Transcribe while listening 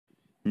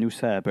New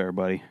setup,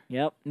 everybody.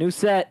 Yep, new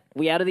set.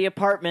 We out of the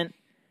apartment.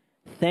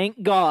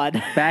 Thank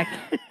God.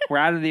 We're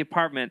out of the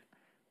apartment.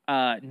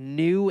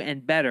 New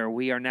and better.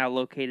 We are now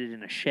located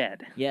in a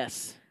shed.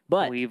 Yes,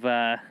 but We've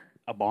A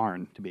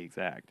barn, to be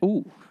exact.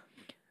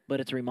 but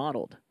it's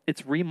remodeled,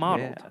 it's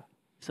remodeled. Yeah.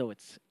 so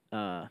it's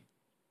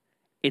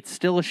It's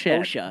still a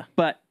shed. OSHA.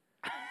 But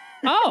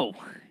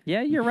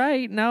yeah, you're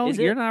right. No, Is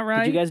it? you're not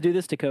right. Did you guys do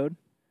this to code?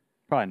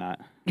 Probably not.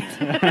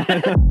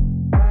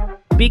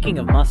 Speaking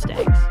of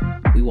Mustangs,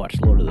 we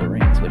watched Lord of the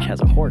Rings, which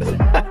has a horde of it.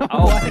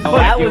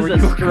 That was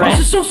a stretch. This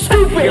is so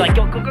stupid. You're like,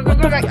 go.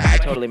 Yeah, I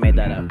totally made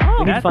that up.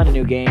 We need to find a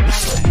new game.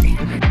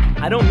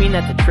 I don't mean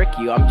that to trick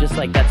you. I'm just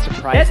like, that's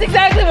surprising. That's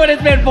exactly what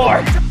it's meant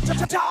for.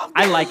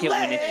 I like it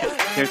when it's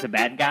just, there's a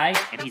bad guy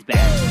and he's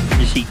bad.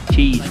 Just eat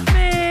cheese.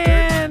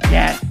 Man.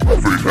 Yeah.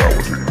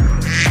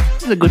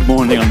 This is a good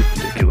morning on this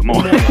particular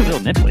morning. A little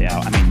nipply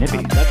out. I mean, nippy.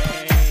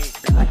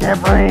 I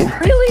can't breathe.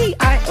 Really?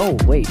 Oh,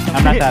 wait.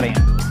 I'm not that in.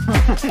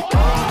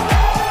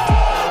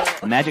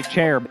 Magic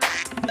chair.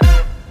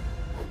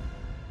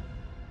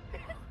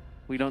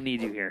 We don't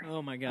need you here.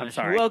 Oh, my gosh. I'm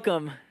sorry.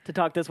 Welcome to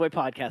Talk This Way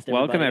podcast, everybody.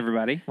 Welcome,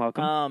 everybody.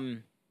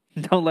 Welcome.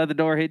 Don't let the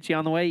door hit you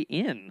on the way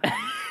in.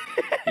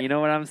 You know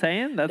what I'm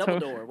saying? That's Double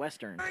what... door,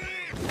 Western.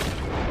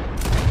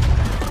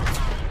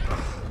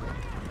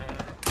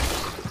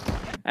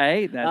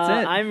 Hey, that's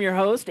it. I'm your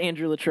host,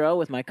 Andrew Luttrell,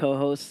 with my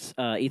co-hosts,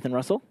 Ethan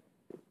Russell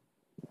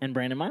and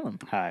Brandon Milam.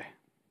 Hi.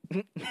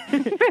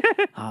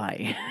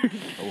 Hi.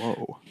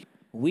 Whoa.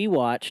 We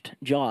watched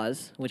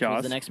Jaws, which was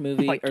Jaws? the next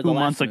movie. Like or 2 the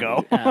last months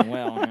ago.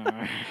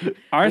 movie.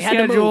 Our we had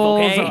to move,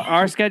 schedules, okay?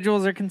 our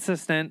schedules are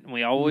consistent.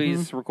 We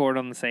always record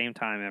on the same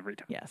time every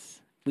time.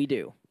 Yes, we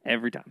do.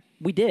 Every time.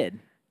 We did.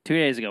 2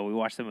 days ago, we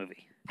watched the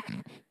movie.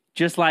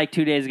 Just like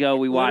 2 days ago,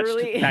 we watched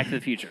Literally. Back to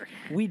the Future.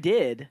 We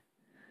did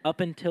up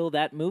until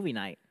that movie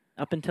night.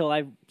 Up until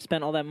I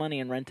spent all that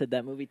money and rented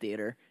that movie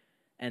theater.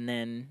 And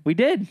then... We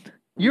did.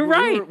 You're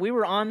right. We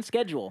were on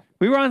schedule.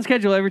 We were on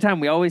schedule every time.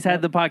 We always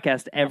had the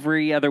podcast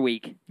every other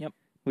week. Yep.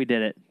 We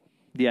did it.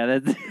 Yeah,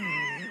 that's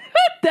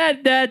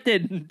that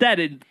didn't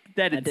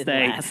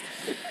stay. last.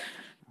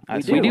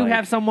 We do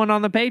have someone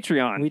on the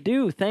Patreon. We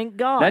do, thank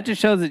God. That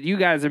just shows that you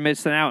guys are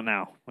missing out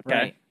now. Okay.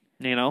 Right.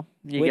 You know,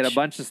 you get a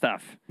bunch of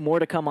stuff. More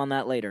to come on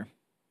that later.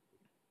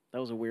 That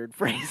was a weird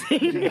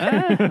phrasing.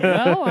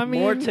 Well, I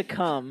mean, More to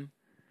come.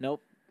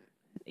 Nope.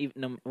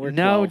 We're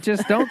no, 12.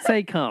 just don't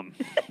say come.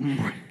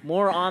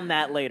 More on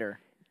that later.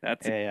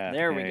 That's Yeah,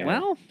 There we go.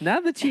 Well,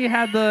 now that you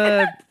had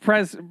the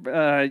press,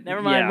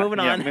 Never mind, moving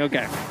on.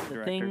 Okay.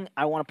 The thing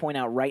I want to point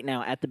out right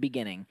now at the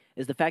beginning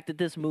is the fact that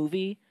this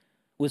movie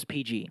was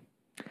PG.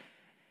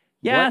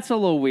 Yeah, What that's a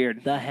little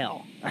weird. the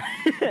hell?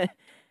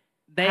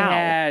 They How?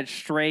 had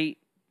straight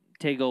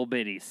tiggle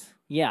bitties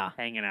Yeah,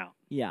 hanging out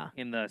yeah.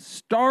 in the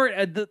start.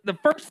 The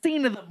first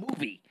scene of the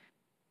movie,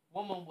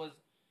 woman was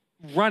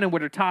running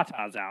with her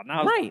tatas out. And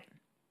I was Right.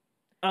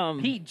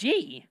 like,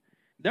 PG.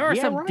 There are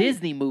Yeah, some right.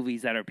 Disney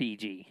movies that are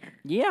PG.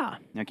 Yeah.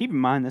 Now, keep in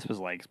mind, this was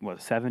like,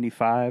 what,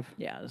 75?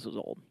 Yeah, this was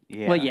old.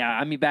 Yeah. Well, yeah.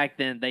 I mean, back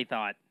then they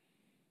thought,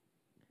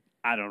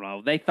 I don't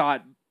know. They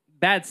thought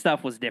bad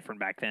stuff was different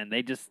back then.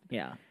 They just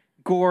Yeah.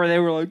 gore. They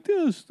were like,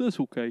 that's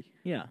okay.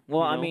 Yeah.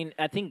 Well, You I know? mean,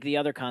 I think the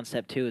other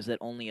concept too is that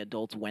only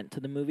adults went to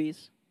the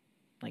movies.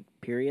 Like,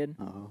 period.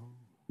 Oh.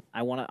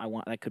 I want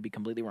that could be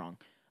completely wrong.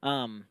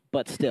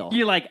 But still.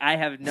 You're like, I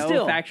have no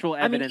Still, factual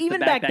I evidence. mean, even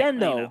to back that then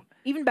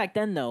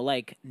claim though, up.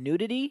 like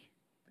nudity,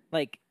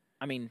 like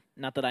I mean,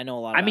 not that I know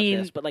a lot I about mean-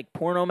 this, but like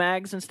porno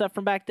mags and stuff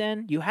from back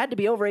then, you had to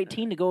be over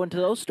 18 to go into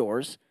those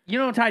stores. You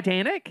know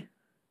Titanic?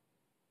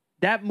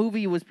 That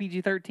movie was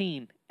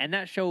PG-13, and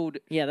that showed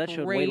Yeah, that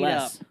showed way straight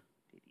less. up.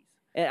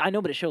 I know,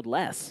 but it showed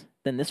less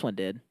than this one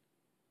did.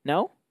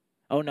 No?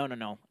 Oh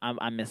no.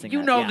 I'm missing. You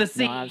that. know Yeah. the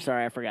scene. No, I'm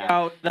sorry, I forgot.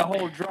 Oh, the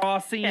whole draw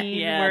scene.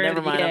 Yeah, where,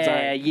 never mind, I'm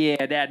sorry.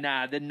 Yeah,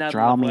 nothing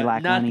Draw me was,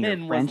 like one of your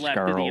nothing was French left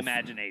to the girls.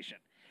 imagination.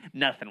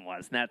 Nothing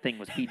was. That thing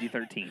was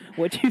PG-13.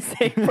 What'd you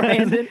say,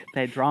 Brandon?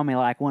 They draw me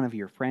like one of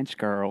your French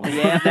girls.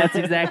 Yeah, that's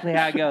exactly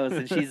how it goes,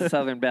 and she's a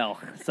Southern belle.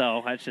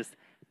 So that's just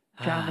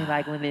draw me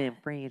like one of them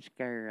French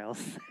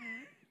girls.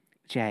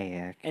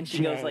 Jack. And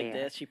she goes like Yeah.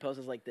 this. She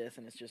poses like this,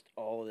 and it's just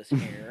all this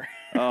hair.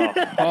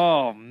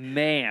 Oh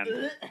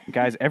man.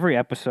 Guys, every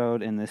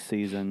episode in this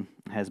season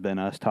has been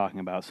us talking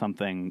about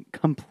something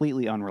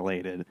completely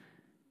unrelated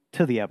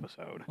to the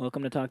episode.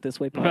 Welcome to Talk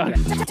This Way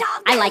podcast.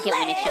 I like it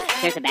when it's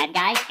just there's a bad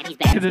guy and he's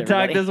bad. To the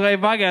Talk everybody. This Way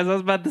podcast, I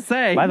was about to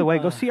say. By the way,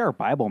 go see our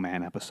Bible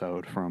Man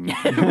episode from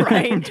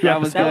Right? two That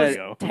was episodes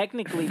good. ago.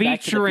 Technically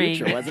featuring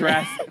Back to the Future,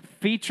 wasn't it?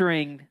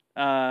 featuring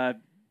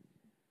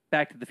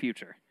Back to the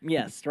Future.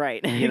 Yes,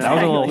 right. You know, That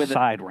was a little with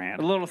side A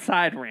rant. little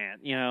side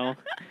rant, you know.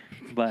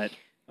 But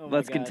Oh my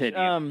let's gosh.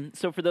 continue.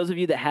 So for those of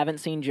you that haven't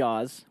seen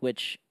Jaws,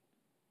 which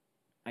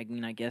I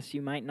mean, I guess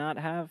you might not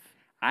have.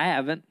 I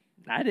haven't.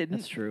 I didn't.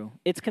 That's true.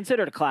 It's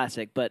considered a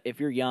classic, but if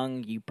you're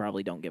young, you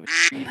probably don't give a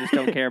shit. You just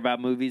don't care about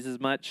movies as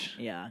much.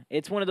 Yeah,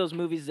 it's one of those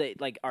movies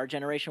that like our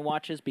generation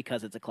watches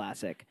because it's a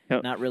classic,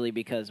 Yep. not really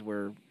because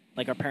we're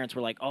like our parents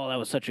were like, "Oh, that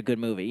was such a good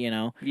movie," you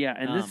know. Yeah,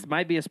 and this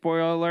might be a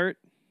spoiler alert.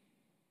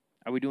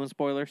 Are we doing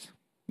spoilers?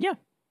 Yeah.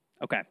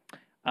 Okay.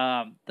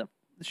 The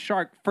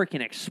shark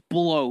freaking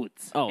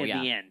explodes Oh, at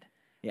yeah. the end.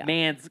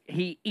 Yeah.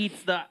 He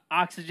eats the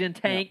oxygen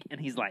tank, and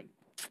he's like,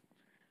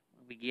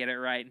 let me get it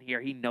right in here.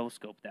 He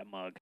no-scoped that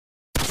mug.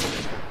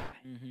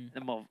 Mhm. The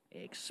mug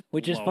explodes.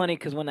 Which is funny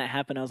because when that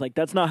happened, I was like,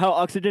 "That's not how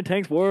oxygen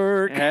tanks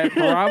work."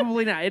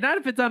 Probably not. Not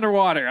if it's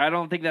underwater. I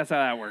don't think that's how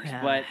that works,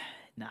 but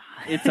nah,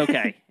 it's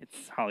okay.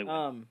 It's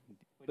Hollywood.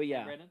 But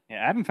yeah,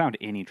 Yeah, I haven't found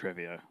any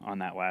trivia on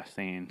that last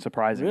scene.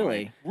 Surprisingly,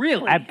 really.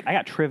 Really? I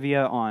got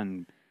trivia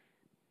on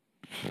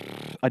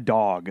a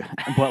dog,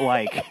 but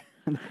like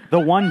the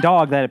one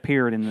dog that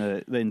appeared in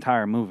the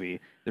entire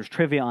movie. There's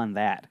trivia on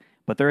that,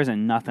 but there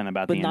isn't nothing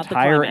about But the not the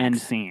entire climax. end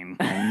scene.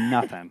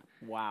 Nothing.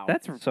 Wow,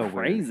 That's so weird.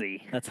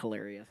 crazy. That's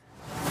hilarious.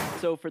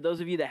 So, for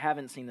those of you that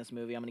haven't seen this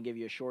movie, I'm going to give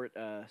you a short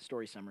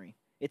story summary.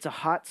 It's a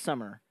hot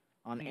summer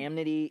on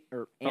Amity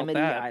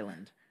bad.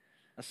 Island,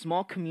 a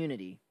small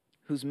community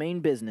whose main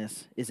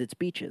business is its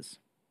beaches.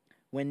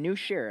 When new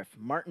sheriff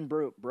Martin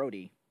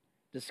Brody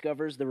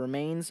discovers the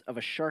remains of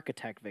a shark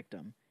attack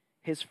victim,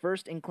 his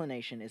first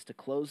inclination is to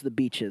close the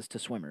beaches to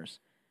swimmers.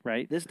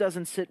 Right? This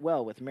doesn't sit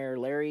well with Mayor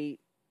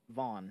Larry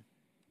Vaughn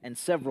and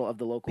several of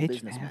the local Bitch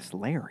businessmen. ass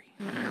Larry.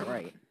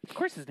 Right. Of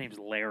course his name's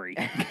Larry.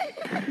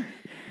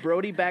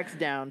 Brody backs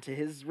down to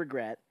his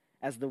regret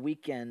as the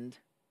weekend,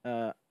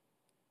 a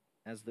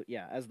young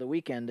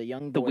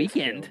boy The is Weeknd?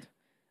 killed.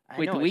 I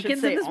Wait, know, The it should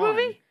Weeknd's say in this on.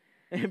 movie?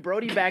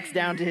 Brody backs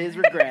down to his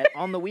regret.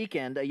 On the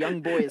weekend, a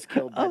young boy is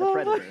killed by the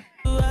predator.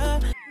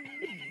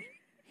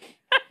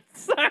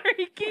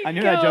 Sorry, keep I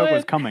knew that joke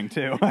was going. coming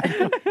too.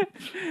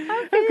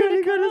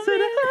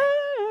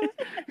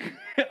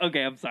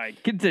 Okay, I'm sorry.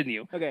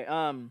 Continue. Okay,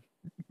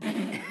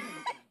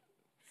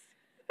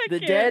 the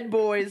can't. dead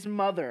boy's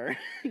mother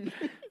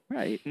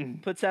Right.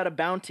 puts out a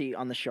bounty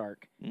on the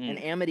shark, Mm. and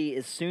Amity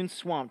is soon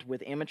swamped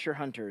with amateur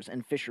hunters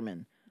and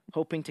fishermen,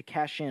 hoping to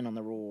cash in on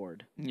the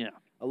reward. Yeah.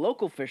 A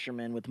local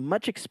fisherman with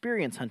much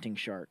experience hunting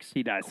sharks,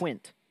 He dies.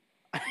 Quint.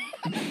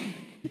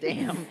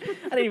 Damn,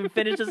 I didn't even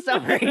finish the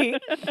summary.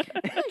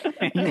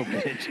 You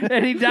bitch.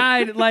 And he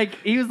died, like,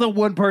 he was the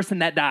one person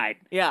that died.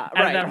 Yeah, Out of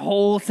right. that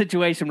whole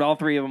situation with all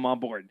three of them on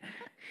board.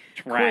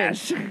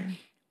 Trash.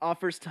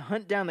 Offers to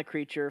hunt down the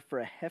creature for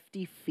a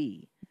hefty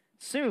fee.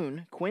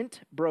 Soon,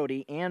 Quint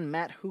Brody and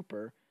Matt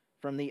Hooper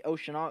from the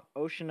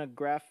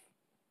Oceanographic,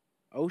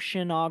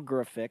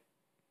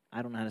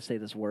 I don't know how to say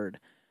this word,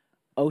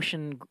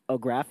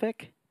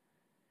 Oceanographic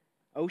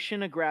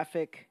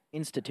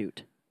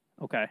Institute.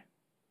 Okay.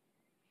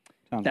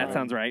 Sounds That right.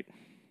 sounds right.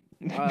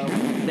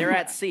 They're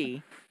at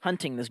sea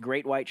hunting this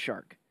great white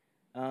shark.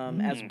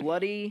 As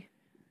bloody,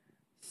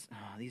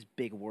 these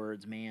big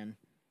words, man.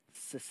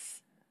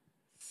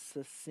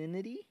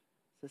 Cincinnati?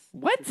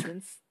 What?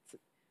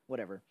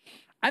 Whatever.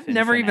 I've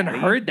never even Cincinnati?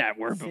 heard that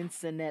word before.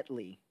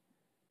 Cincinnati.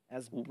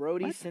 As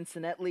Brody What?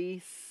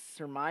 Cincinnati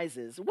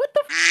surmises. What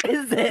the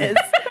is this?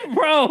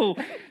 Bro,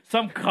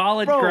 some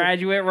college Bro.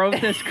 graduate wrote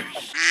this.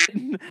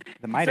 The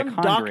Some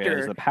mitochondria doctor.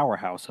 is the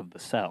powerhouse of the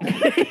cell.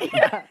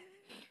 Yeah.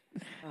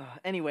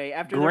 Anyway,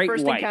 after Great their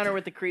first white. encounter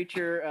with the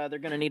creature, they're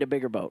going to need a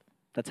bigger boat.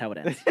 That's how it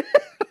ends.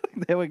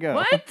 There we go.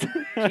 What?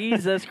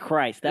 Jesus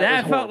Christ. That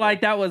That was felt horrible.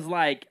 like that was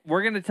like,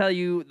 we're going to tell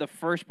you the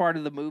first part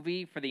of the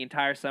movie for the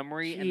entire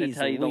summary and then Jeez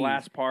tell you the Louise.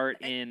 last part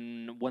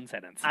in one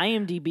sentence.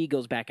 IMDb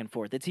goes back and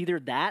forth. It's either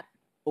that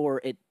or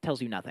it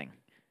tells you nothing.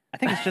 I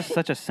think it's just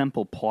such a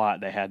simple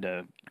plot they had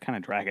to kind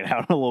of drag it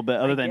out a little bit.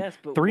 Other than Yes,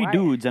 but three why-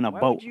 dudes in a why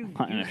boat would you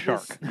hunting a use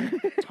shark.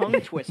 this tongue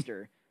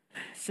twister.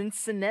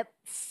 Cincinnati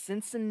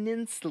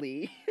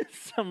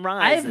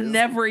surmises. I've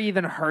never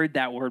even heard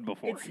that word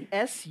before.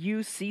 It's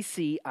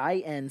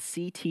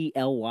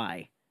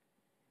Succinctly.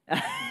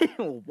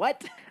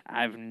 What?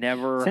 I've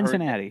never heard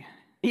Cincinnati.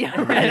 Yeah,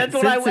 right. That's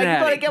what I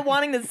Cincinnati. kept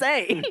wanting to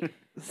say.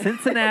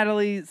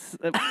 Cincinnati's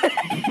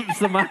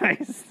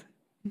surmise.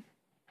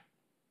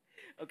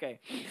 Okay.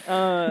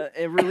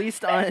 It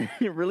released on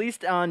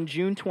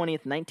June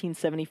 20th,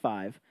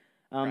 1975.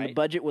 The Right.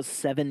 budget was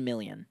 $7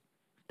 million.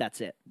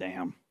 That's it.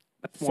 Damn.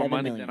 That's more 7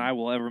 money million. than I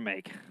will ever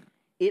make.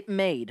 It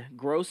made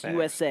gross Facts.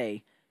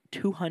 USA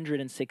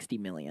 $260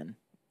 million.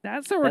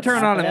 That's a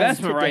return on that's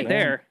investment to right date.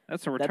 there.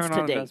 That's a return That's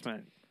to on date.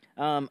 investment.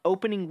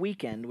 Opening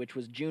weekend, which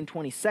was June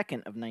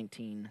 22nd of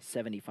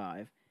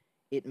 1975,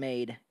 it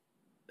made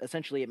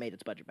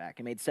its budget back.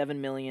 It made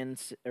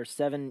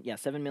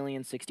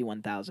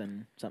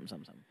 $7,061,000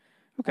 something.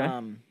 Okay.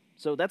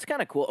 So that's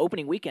kind of cool.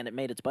 Opening weekend, it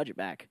made its budget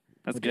back.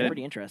 That's which good. is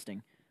pretty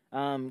interesting.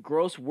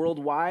 Gross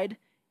worldwide,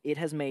 it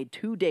has made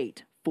to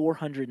date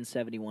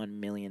 $471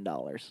 million.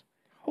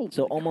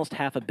 So almost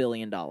 $500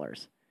 million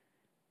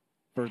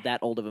for that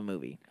old of a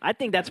movie. I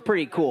think that's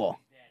pretty cool.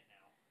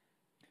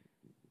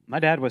 My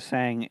dad was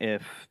saying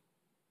if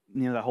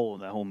that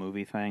whole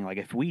movie thing, like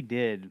if we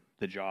did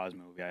the Jaws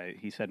movie,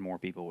 he said more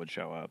people would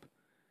show up.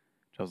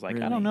 So I was like, I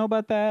Really? don't know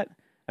about that.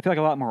 I feel like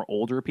a lot more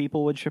older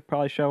people would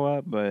probably show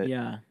up, but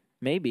Yeah,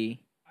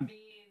 maybe.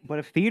 But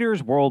if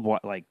theaters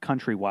worldwide, like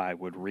countrywide,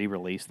 would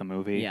re-release the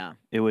movie, Yeah,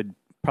 it would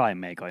probably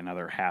make like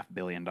another $500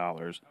 million.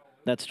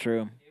 that's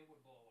true.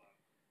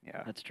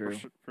 Yeah. That's true.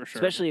 For sure.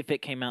 Especially if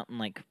it came out in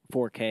like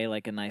 4K,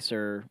 like a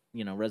nicer,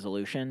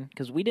 resolution.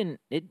 Because when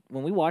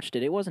we watched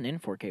it, it wasn't in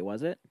 4K,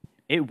 was it?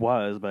 It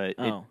was, but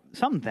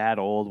something that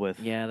old with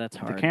Yeah, that's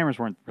hard. the cameras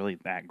weren't really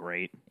that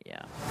great.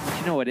 Yeah. But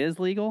you know what is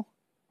legal?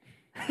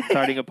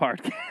 Starting a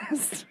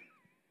podcast.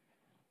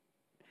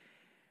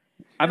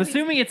 I'm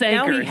assuming it's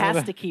Now Anchor. he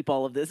has to keep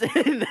all of this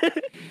in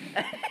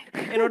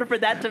order for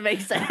that to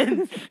make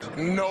sense.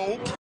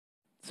 Nope.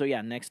 So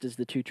yeah, next is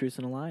the 2 truths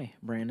and a lie,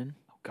 Brandon.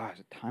 Oh, gosh, is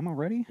it time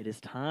already? It is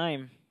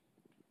time.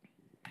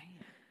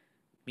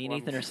 Me and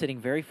Ethan are sitting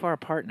very far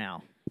apart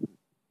now,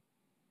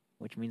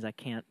 which means I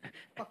can't.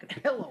 Fucking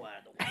pillow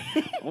out of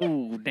the way.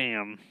 Oh,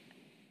 damn.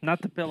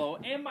 Not the pillow.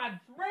 And my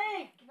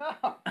drink.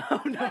 Oh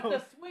no! Not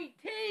the sweet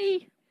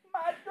tea.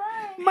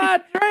 My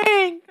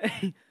drink.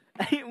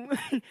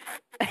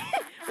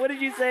 What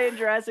did you say in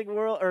Jurassic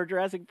World or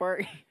Jurassic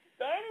Park?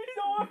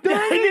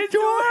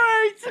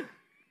 Dinosaurs!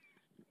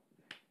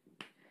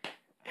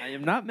 I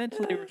am not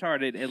mentally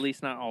retarded, at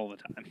least not all the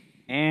time.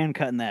 And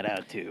cutting that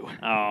out, too.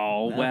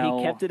 Oh,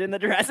 He kept it in the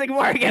Jurassic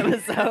Park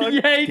episode.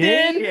 Yeah, he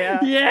did? Yeah.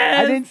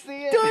 Yes. I didn't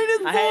see it.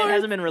 It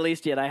hasn't been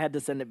released yet. I had to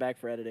send it back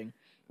for editing.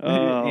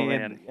 Oh, He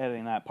man.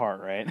 editing that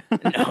part, right?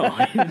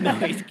 No,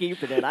 he's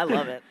keeping it. I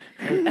love it.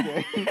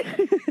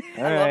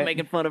 I love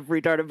making fun of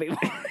retarded people.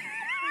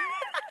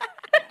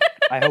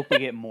 I hope we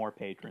get more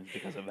patrons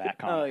because of that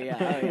comment. Oh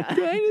yeah.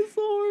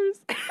 Dinosaurs.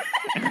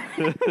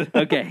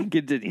 Okay,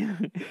 continue.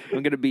 I'm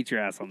going to beat your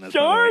ass on this.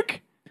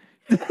 Shark!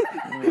 Dark!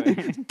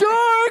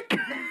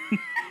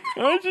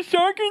 There's a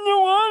shark in the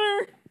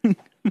water.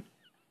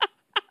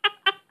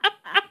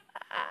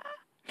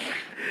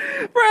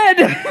 Fred!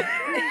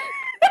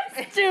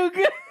 It's too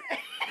good.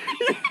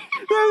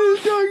 There's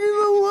a shark in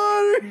the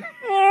water.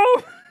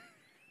 Oh.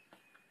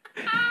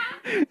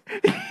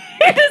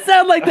 You just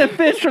sound like the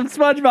fish from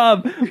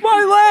SpongeBob.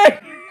 My leg!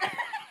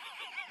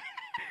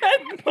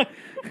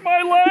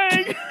 My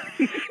leg!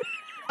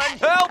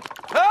 Help!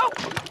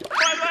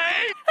 My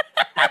leg!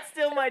 That's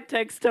still my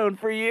text tone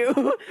for you.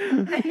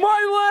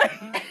 My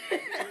leg!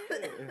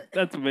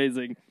 That's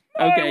amazing.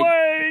 Okay.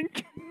 My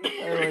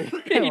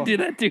You did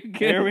that too good.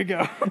 There we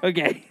go.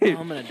 Okay.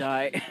 I'm gonna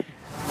die.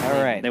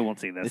 All right. They won't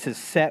see this. This is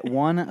set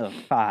 1 of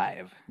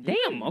 5.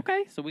 Damn,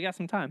 okay. So we got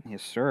some time.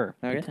 Yes, sir.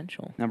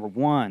 Potential. Number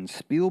 1,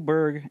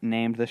 Spielberg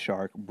named the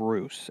shark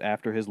Bruce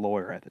after his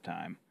lawyer at the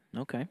time.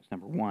 Okay. That's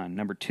number 1.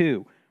 Number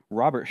 2,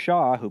 Robert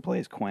Shaw, who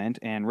plays Quint,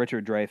 and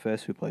Richard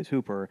Dreyfuss, who plays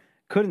Hooper,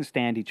 couldn't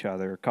stand each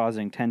other,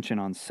 causing tension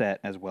on set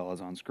as well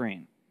as on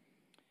screen.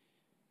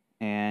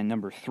 And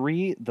number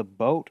 3, the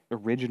boat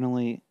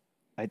originally...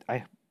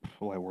 I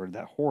worded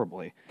that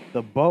horribly.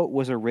 The boat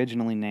was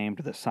originally named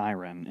the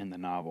Siren in the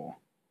novel.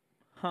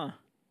 Huh.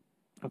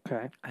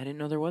 Okay. I didn't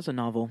know there was a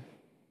novel.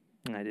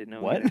 I didn't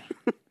know. What? either.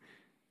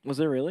 Was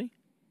there really?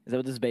 Is that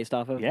what this is based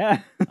off of? Yeah.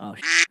 Oh,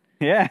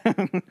 Yeah.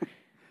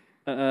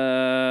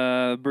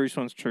 Bruce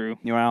one's true.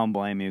 I don't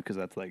blame you because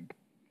that's like,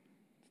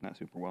 it's not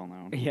super well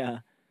known. yeah.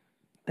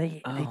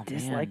 They Oh,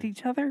 disliked man.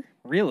 each other?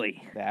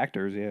 Really? The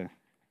actors, yeah.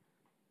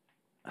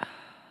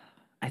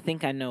 I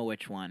think I know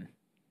which one.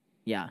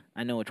 Yeah,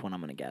 I know which one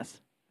I'm gonna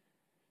guess.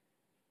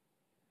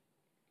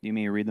 Do you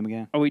mean to read them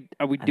again? Are we think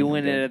I'm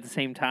doing it good. at the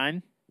same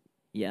time?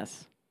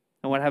 Yes.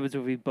 And what happens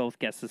if we both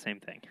guess the same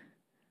thing?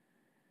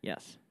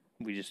 Yes.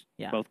 We just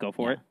Yeah. both go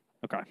for Yeah. it?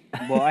 Okay.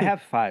 Well, I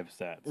have 5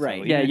 sets. so Right.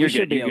 you- Yeah, we you're should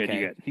good, be you're good, okay.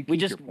 you're good. You We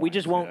keep just your we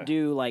just points, won't yeah.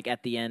 do like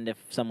at the end if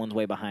someone's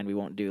way behind. We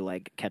won't do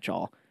like catch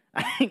all.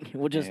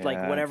 We'll just like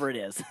Yeah, whatever it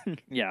is.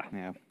 Yeah.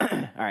 Yeah. All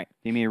right.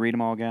 Do you mean to read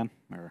them all again?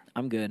 Or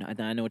I'm good.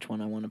 I know which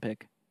one I want to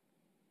pick.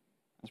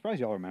 I'm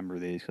surprised y'all remember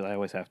these because I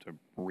always have to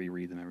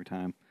reread them every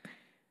time.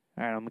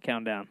 All right, I'm going to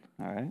count down.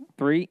 All right.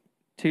 3,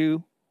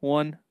 2,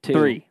 1, 2.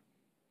 3.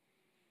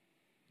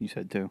 You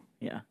said 2.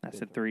 Yeah. I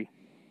said 3.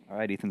 All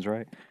right, Ethan's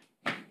right.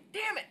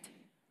 Damn it!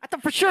 I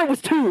thought for sure it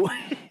was 2.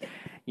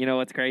 You know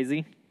what's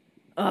crazy?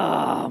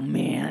 Oh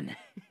man.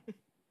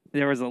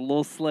 There was a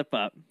little slip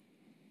up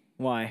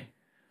Why?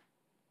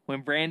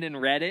 when Brandon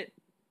read it,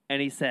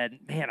 and he said,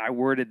 "Man, I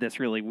worded this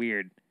really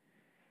weird."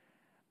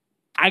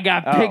 I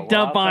got Oh, picked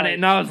well, up I'll on tell it, you.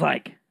 and I was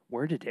like,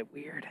 "Worded it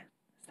weird."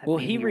 Does that Well,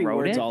 mean he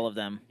wrote rewords it? all of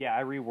them. Yeah,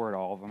 I reword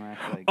all of them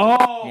actually.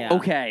 Oh, Yeah.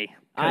 okay.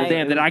 I- Oh,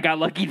 damn! Then I got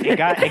lucky. There. It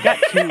got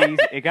too easy.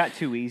 It got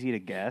too easy to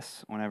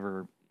guess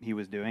whenever he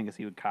was doing because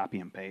he would copy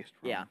and paste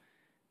from Yeah.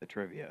 the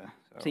trivia.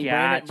 So. See,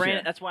 Gotcha.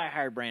 Brandon. That's why I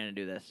hired Brandon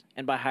to do this.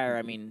 And by hire,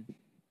 I mean.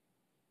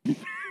 I'm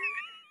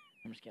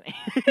just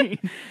kidding.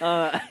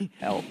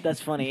 Help.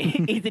 That's funny.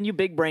 Ethan, you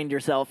big brained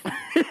yourself.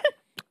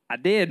 I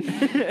did.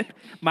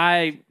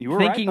 My You were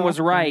right, thinking though. was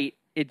right.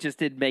 It just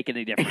didn't make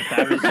any difference.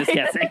 I was just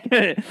guessing,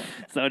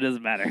 so it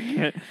doesn't matter.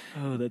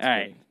 Oh, that's All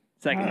right,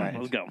 second All one. right.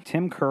 Let's go.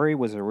 Tim Curry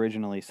was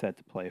originally set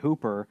to play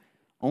Hooper,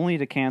 only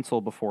to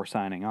cancel before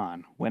signing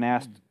on. When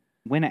asked,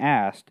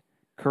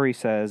 Curry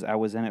says, "I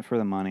was in it for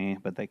the money,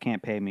 but they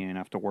can't pay me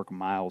enough to work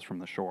miles from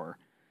the shore."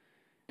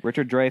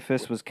 Richard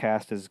Dreyfuss was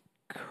cast as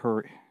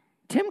Curry.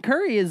 Tim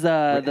Curry is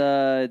the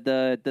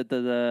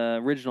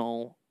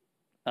original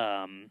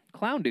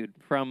clown dude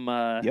from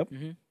Yep.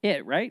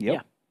 It, right? Yep.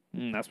 Yeah.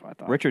 That's what I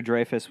thought. Richard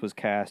Dreyfuss was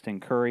cast,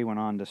 and Curry went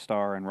on to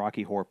star in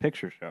Rocky Horror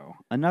Picture Show,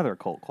 another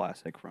cult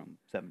classic from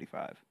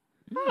 '75.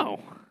 Oh.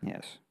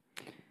 Yes.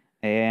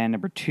 And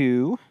number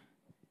 2,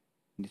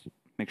 just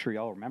make sure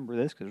y'all remember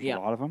this because there's a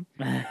lot of them.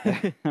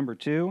 Number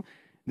 2,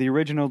 the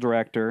original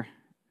director,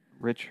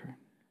 Richard.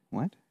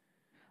 What?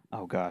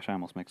 Oh gosh, I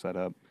almost mixed that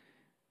up.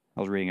 I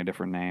was reading a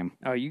different name.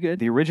 Oh, you good?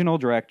 The original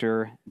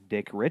director,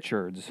 Dick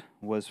Richards,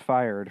 was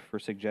fired for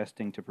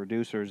suggesting to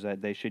producers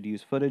that they should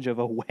use footage of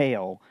a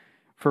whale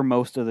for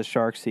most of the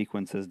shark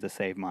sequences to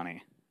save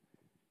money.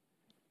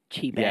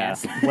 Cheap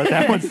ass. Let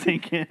that one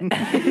sink in.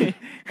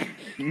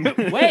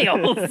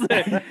 Whales.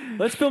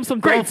 Let's film some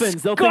Great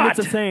dolphins. They'll think it's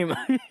the Scott! same.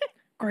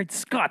 Great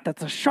Scott,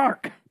 that's a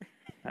shark.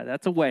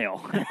 That's a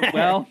whale.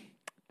 Well,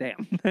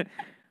 damn.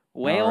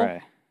 Whale. All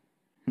right.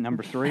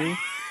 Number 3.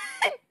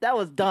 That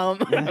was dumb.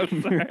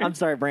 I'm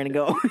sorry, Brandon.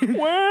 Go.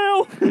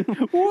 Well.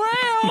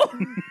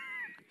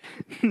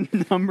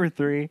 Number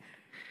 3.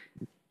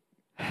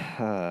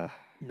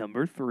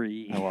 Number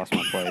 3. I lost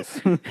my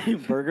place.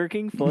 Burger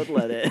King foot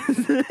lettuce.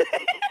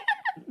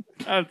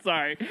 I'm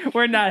sorry.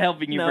 We're not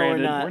helping you, No,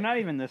 Brandon. we're not. We're not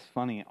even this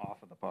funny off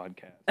of the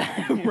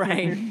podcast.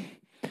 Right.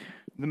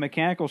 The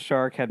mechanical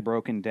shark had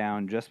broken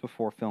down just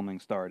before filming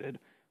started,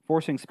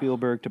 forcing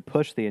Spielberg to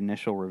push the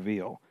initial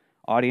reveal.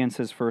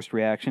 Audience's first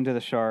reaction to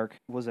the shark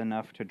was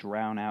enough to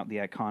drown out the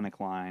iconic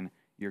line,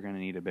 "You're going to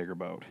need a bigger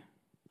boat."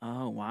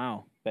 Oh,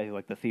 wow. Basically,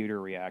 like, the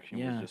theater reaction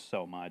Yeah. was just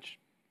so much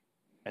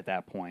at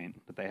that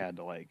point that they had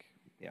to, like,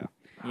 yeah.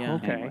 Yeah.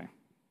 Okay. Anyway,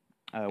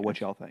 what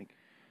y'all think?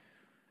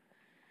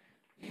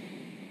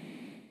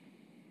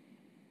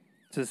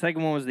 So the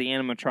second one was the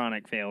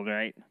animatronic failed,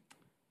 right?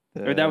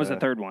 Or that was the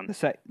third one.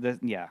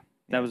 Yeah.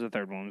 That was the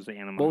third one. Was the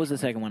animatronic? What was the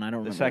second one? I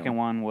don't The remember. second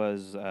one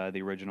was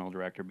the original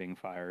director being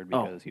fired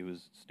because he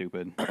was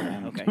stupid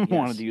and Okay, wanted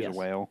yes, to use yes. a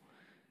whale.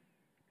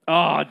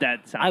 Oh,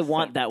 that sounds. I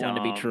want so that one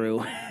to be dumb.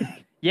 true.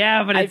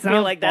 Yeah, but it I sounds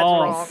feel like that's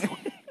false. wrong.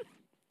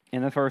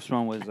 And the first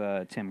one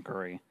was Tim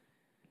Curry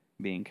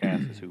being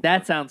cast as Hooper.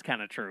 That sounds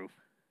kind of true.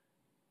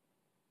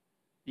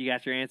 You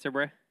got your answer,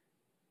 bro?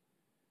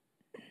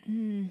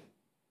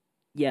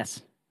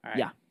 Yes. All right.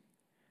 Yeah.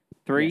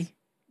 3, Yes.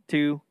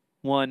 2,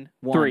 1,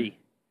 One. 3.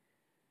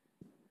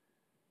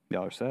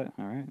 Y'all are set.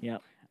 All right.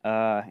 Yep.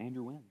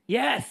 Andrew wins.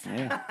 Yes.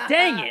 Yeah.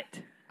 Dang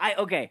it.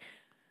 Okay.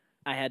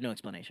 I had no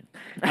explanation.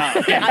 Oh,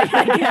 I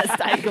guessed.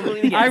 I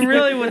completely guessed. I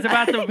really was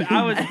about to.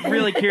 I was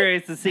really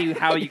curious to see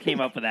how you came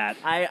up with that.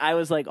 I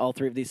was like, all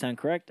 3 of these sound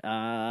correct. 1.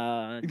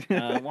 I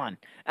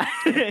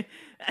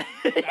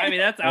mean,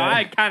 that's how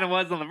I kind of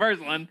was on the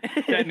first one,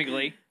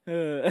 technically.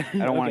 I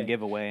don't want to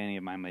give away any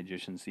of my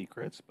magician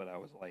secrets, but I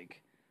was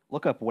like,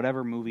 look up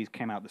whatever movies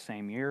came out the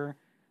same year.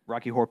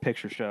 Rocky Horror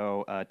Picture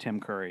Show,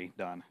 Tim Curry,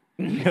 done.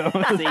 See,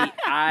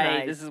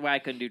 Nice. this is why I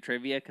couldn't do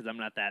trivia because I'm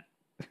not that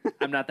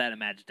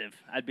imaginative.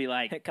 I'd be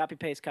like, Copy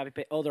paste.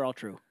 Oh, they're all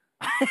true.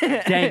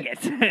 dang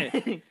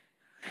it.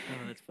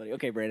 Oh, that's funny.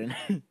 Okay, Brandon.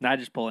 Not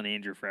just pulling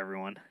Andrew for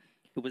everyone.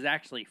 It was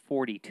actually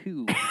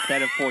 42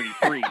 instead of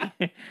 43.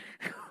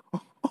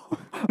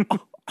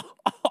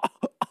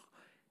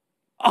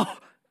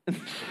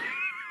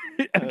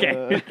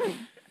 Okay.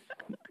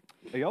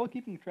 Are y'all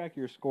keeping track of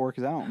your score?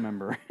 Because I don't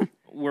remember.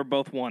 We're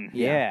both 1.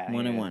 Yeah,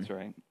 1 and 1. That's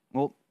right.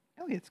 Well,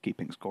 Elliot's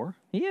keeping score.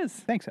 He is.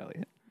 Thanks,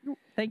 Elliot.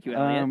 Thank you,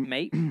 Elliot,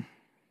 mate.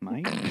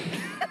 Mike.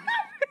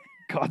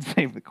 God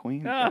save the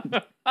queen.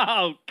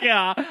 Oh,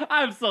 God.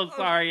 I'm so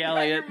sorry,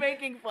 Elliot. You're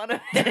making fun of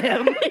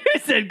him. You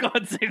said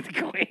God save the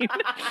queen.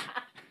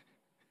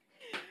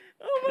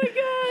 Oh my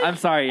god. I'm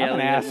sorry, I'm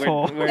an Elliot.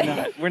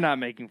 asshole. We're not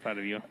making fun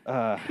of you.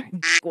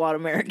 Squad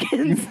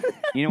Americans.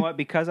 You know what?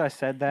 Because I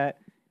said that,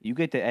 you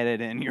get to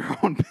edit in your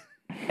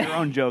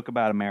own joke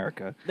about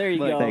America. There you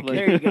go. Thank you.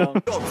 There you go.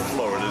 God,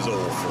 Florida's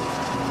awful.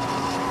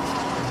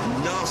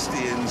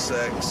 Nasty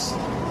insects,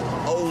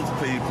 old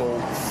people,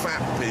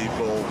 fat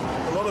people,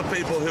 a lot of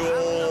people who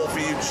all offer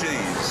you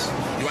cheese.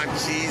 You want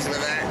cheese with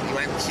that? You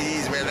want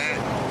cheese with that?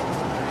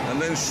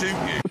 And then shoot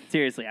you.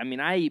 Seriously, I mean,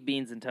 I eat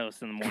beans and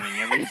toast in the morning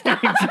every time,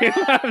 too.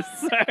 I'm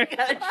sorry.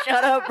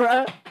 Shut up,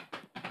 bro.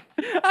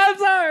 I'm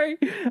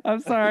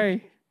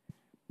sorry.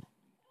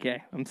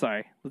 Okay, I'm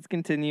sorry. Let's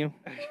continue.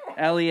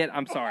 Elliot,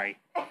 I'm sorry.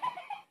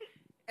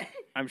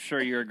 I'm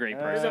sure you're a great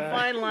There's person. a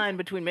fine line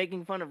between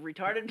making fun of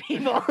retarded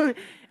people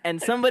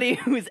and somebody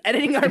who's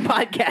editing our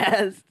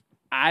podcast.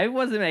 I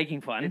wasn't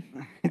making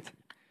fun.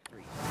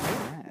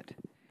 Right.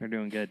 We're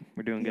doing good.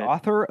 We're doing The good.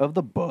 author of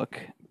the book,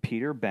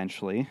 Peter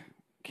Benchley,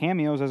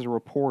 cameos as a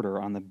reporter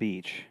on the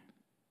beach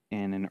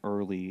in an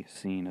early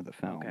scene of the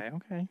film.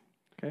 Okay.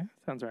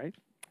 Sounds right.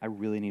 I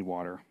really need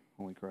water.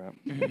 Holy crap.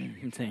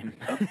 Same.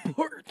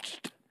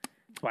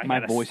 That's why I My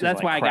got voice is that's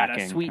like why I got a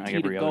cracking sweet like tea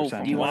every to other go sentence.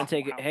 from. Do you want to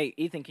take Wow. it? Hey,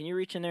 Ethan, can you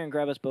reach in there and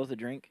grab us both a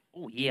drink?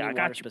 Oh, You yeah, I need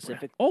got water you.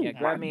 specific. Oh, yeah,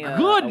 grab my me a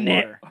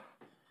goodness. water.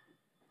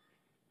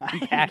 I'm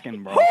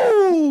packing, bro.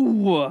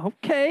 Oh,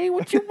 okay.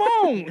 What you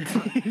want?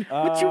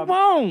 What you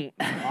want?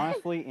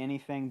 Honestly,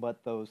 anything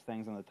but those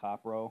things on the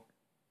top row.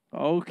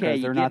 Okay,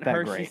 you they're get not that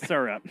Hershey great.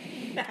 syrup.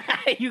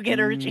 You get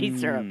her cheese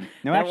syrup.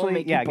 No, That won't actually,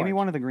 make you yeah, give me parched.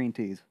 one of the green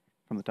teas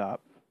from the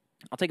top.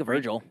 I'll take a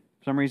Virgil.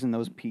 For some reason,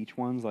 those peach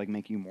ones like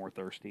make you more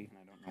thirsty. I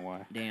don't know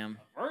why. Damn.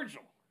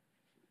 Virgil.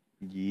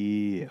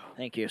 Yeah.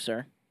 Thank you,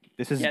 sir.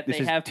 This is Yet this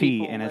they is have tea,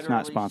 people and it's not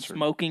literally sponsored.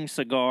 Smoking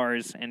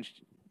cigars and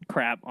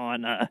crap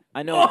on.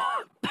 I know.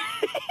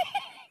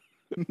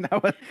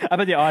 I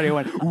bet the audio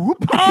went. Whoop.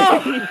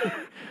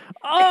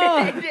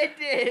 Oh, It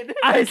did.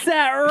 I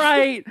sat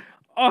right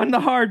on the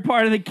hard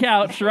part of the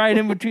couch, right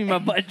in between my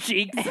butt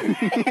cheeks.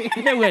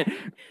 It went.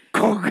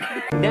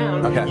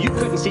 Down, you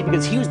couldn't see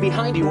because he was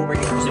behind you over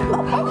here. Was that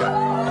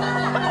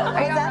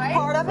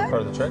part of it?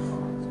 Part of the trick?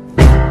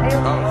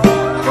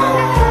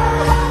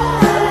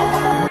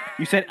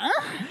 You said,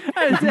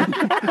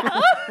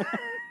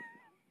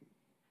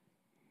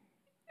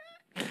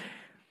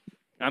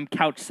 I'm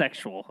couch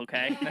sexual,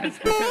 okay?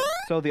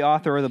 So the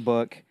author of the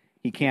book,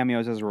 he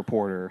cameos as a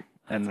reporter,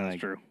 and That's like,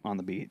 true. on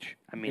the beach.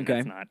 I mean,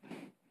 Okay. that's not.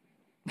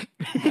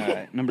 All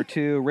right, number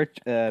 2,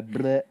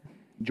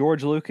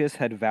 George Lucas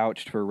had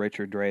vouched for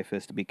Richard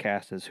Dreyfuss to be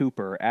cast as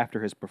Hooper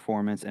after his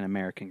performance in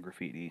American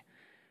Graffiti,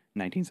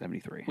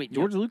 1973. Wait,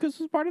 George Lucas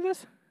was part of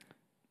this?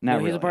 Not No,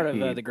 he's really. a part of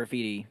He- the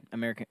graffiti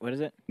American. What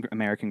is it?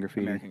 American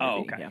Graffiti. American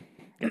Oh, Graffiti. okay.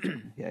 Yeah.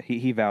 Yeah,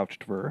 he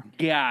vouched for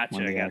Gotcha.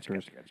 one of the Gotcha.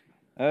 actors.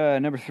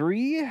 Number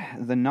 3,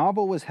 the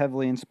novel was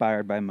heavily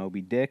inspired by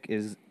Moby Dick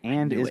is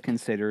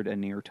considered a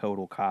near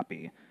total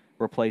copy,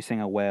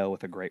 replacing a whale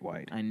with a great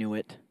white. I knew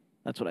it.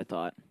 That's what I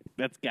thought.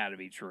 That's got to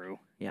be true.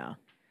 Yeah. All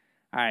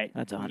right.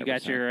 That's You 100%.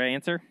 got your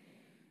answer?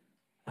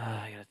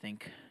 I gotta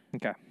think.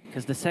 Okay.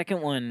 Because the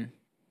second one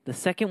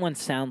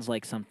sounds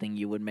like something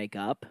you would make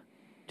up,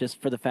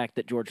 just for the fact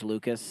that George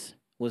Lucas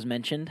was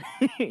mentioned.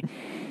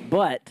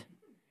 but,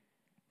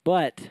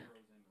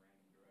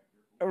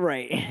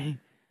 right.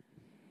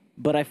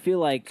 But I feel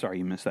like Sorry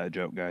you missed that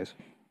joke, guys.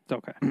 It's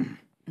okay.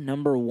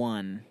 number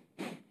 1.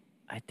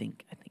 I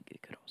think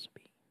it could also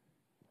be.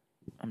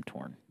 I'm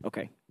torn.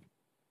 Okay.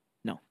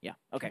 No. Yeah.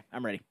 Okay.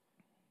 I'm ready.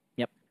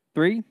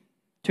 3,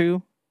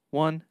 2,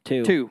 1,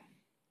 2. 2.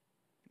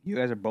 You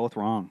guys are both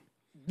wrong.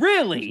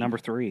 Really? It's number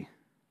 3.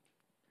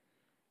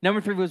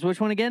 Number 3 was which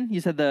one again?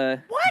 You said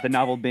the... The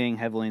novel being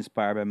heavily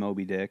inspired by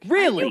Moby Dick.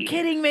 Really? Are you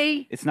kidding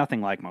me? It's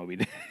nothing like Moby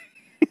Dick.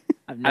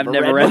 I've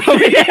never read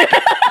Moby Dick.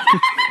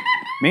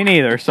 Me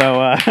neither.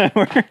 So,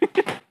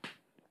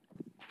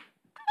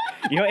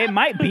 it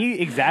might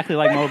be exactly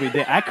like Moby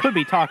Dick. I could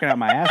be talking out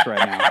my ass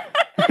right now.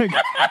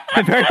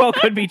 It very well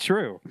could be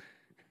true.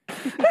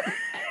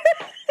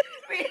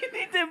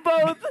 We did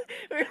both.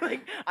 We're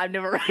like, I've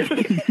never read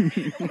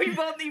it. We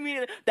both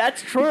immediately.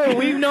 That's true.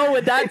 We know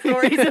what that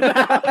story's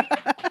about.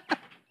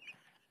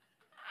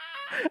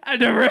 I've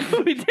never read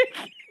Moby Dick.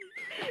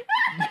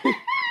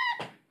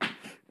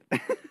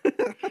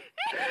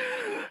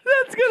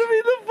 That's gonna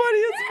be the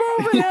funniest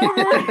moment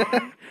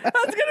ever.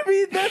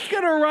 That's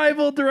gonna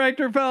rival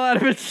Director Fell Out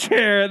of His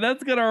Chair.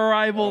 That's gonna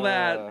rival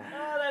that. Oh,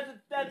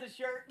 that's a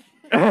shirt.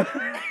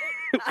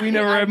 We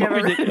never read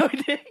Moby Dick. Moby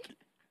Dick.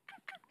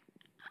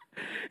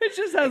 It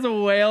just has a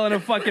whale and a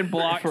fucking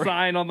block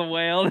sign on the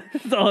whale.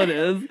 That's all it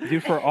is.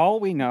 Dude, for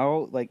all we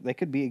know, like they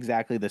could be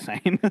exactly the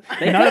same.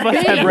 None of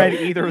us have read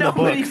either of the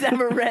Nobody's books.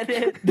 ever read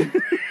it.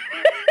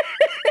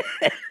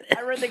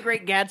 I read The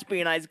Great Gatsby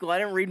in high school. I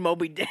didn't read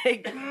Moby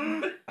Dick.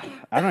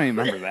 I don't even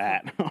remember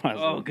that.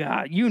 Oh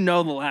god, you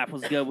know the laugh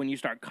was good when you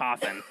start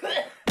coughing.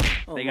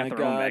 Oh They got my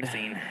their own God.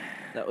 vaccine.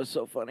 That was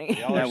so funny.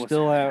 Y'all That are was-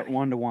 still at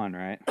 1-1,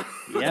 right?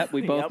 Yep,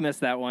 we both Yep. missed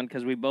that one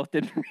because we both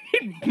didn't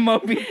read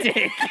Moby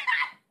Dick.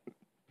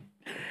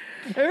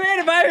 I mean,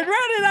 if I had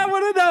read it, I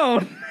would have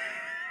known.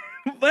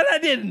 But I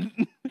didn't.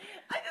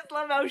 I just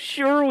love how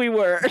sure we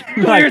were.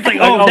 Like,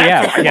 oh,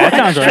 that's yeah, that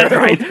sounds That's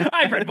right. right.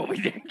 I read Moby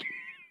Dick.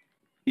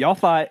 Y'all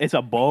thought it's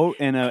a boat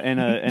and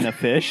a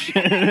fish.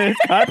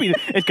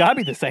 It's gotta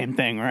be the same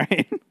thing,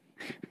 right?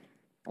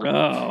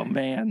 Oh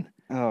man,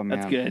 Oh man,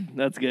 that's good.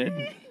 That's good.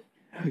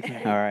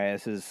 All right,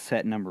 this is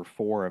set number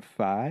 4 of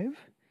 5.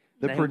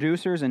 The Dang.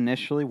 producers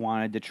initially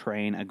wanted to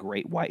train a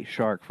great white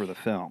shark for the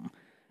film.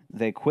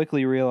 They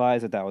quickly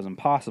realized that was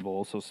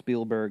impossible, so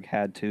Spielberg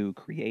had to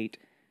create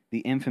the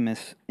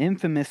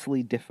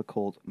infamously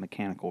difficult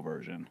mechanical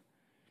version.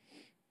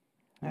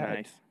 All right.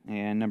 Nice.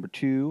 And number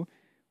 2,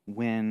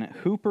 when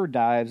Hooper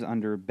dives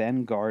under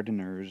Ben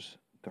Gardner's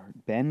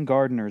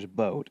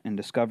boat and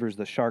discovers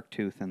the shark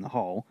tooth in the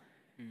hull,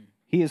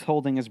 he is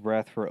holding his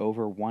breath for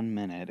over 1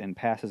 minute and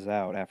passes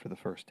out after the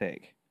first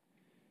take.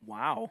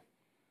 Wow.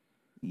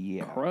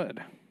 Yeah. Crud.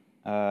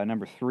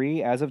 Number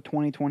 3, as of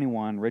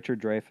 2021,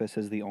 Richard Dreyfuss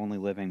is the only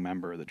living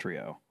member of the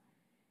trio.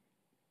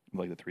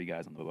 Like the 3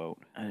 guys on the boat.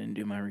 I didn't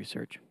do my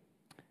research.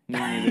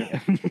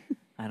 I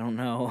I don't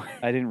know.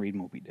 didn't read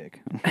Moby Dick.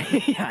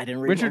 Yeah, I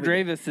didn't read Richard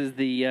Moby Dick. Dreyfuss is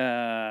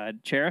the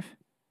sheriff.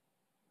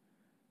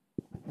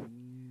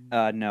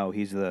 No,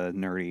 he's the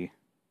nerdy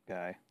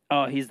guy.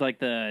 Oh, he's like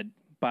the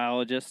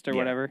biologist or Yeah,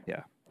 whatever.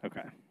 Yeah.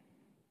 Okay.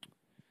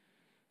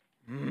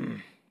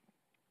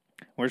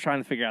 We're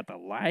trying to figure out the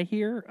lie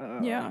here.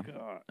 Oh, Yeah.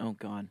 God. Oh,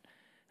 God.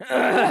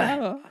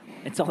 You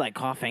It's all that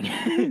coughing.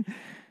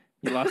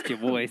 lost your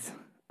voice.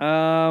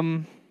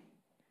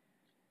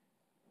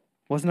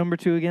 What's number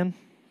 2 again?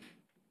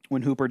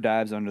 When Hooper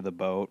dives under the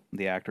boat,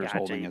 the actor's Gotcha,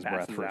 holding he his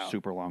breath passes for a out.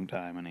 super long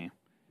time, and he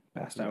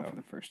passes Passed out out. for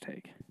the first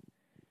take.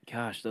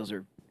 Gosh, those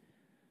are.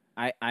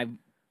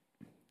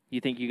 You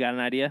think you got an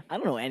idea? I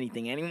don't know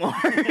anything anymore.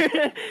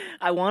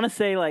 I want to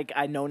say like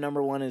I know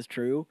number one is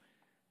true.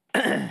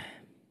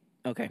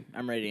 Okay,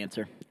 I'm ready to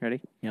answer. Ready?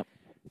 Yep.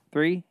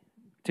 3,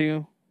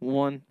 2,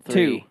 1, 3.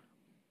 2.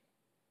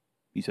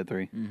 You said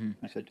 3. Mm-hmm.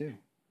 I said 2.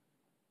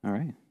 All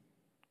right.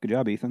 Good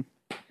job, Ethan.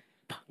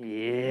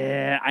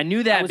 Yeah, I knew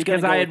I that was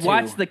because gonna I go had with 2.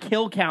 watched the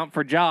kill count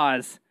for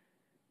Jaws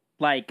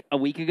like a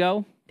week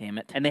ago, Damn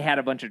it. and they had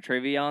a bunch of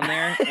trivia on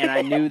there, and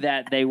I knew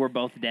that they were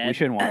both dead. We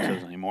shouldn't watch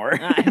those anymore.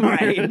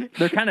 Right.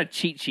 They're kind of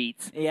cheat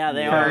sheets Yeah,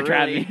 they for, are.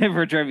 Really.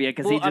 for trivia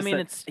because Well, he just I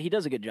mean, he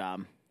does a good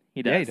job.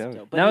 he Yeah, does. he does.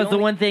 So, but That was the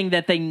only- one thing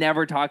that they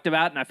never talked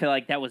about, and I feel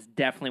like that was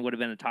definitely would have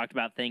been a talked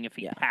about thing if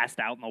he Yeah. passed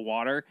out in the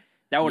water.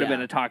 That would have Yeah.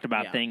 been a talked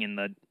about Yeah. thing in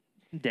the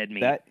dead meat.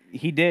 That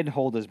he did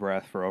hold his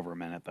breath for over a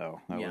minute, though.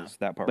 Yeah.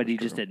 That part. but was he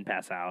just true. didn't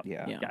pass out.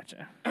 Yeah. Yeah.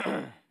 Gotcha.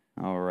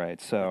 All right.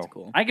 So That's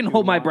cool. I can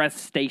hold my breath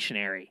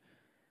stationary.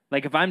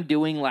 Like if I'm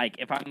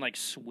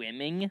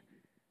swimming,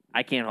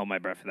 I can't hold my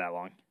breath for that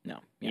long. No,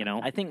 You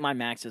know? I think my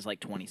max is like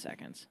 20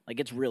 seconds. Like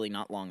it's really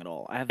not long at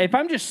all. I have. If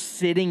I'm just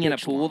sitting in a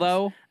Bitch pool, lungs.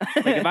 though,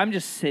 like if I'm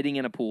just sitting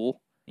in a pool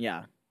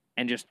yeah,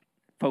 and just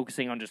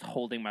focusing on just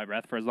holding my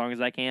breath for as long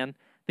as I can,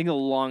 I think the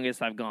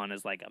longest I've gone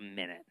is like a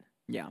minute.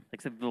 yeah,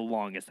 Like the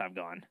longest I've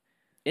gone.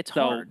 it's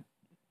So, hard.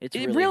 It's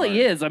It really really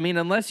hard. is. I mean,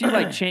 unless you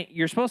like change,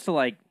 you're supposed to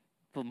like.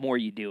 The more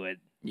you do it,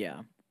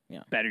 Yeah,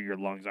 better your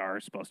lungs are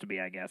supposed to be.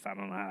 I guess I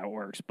don't know how it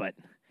works, but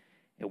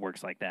it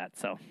works like that.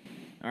 So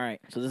all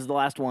right. So this is the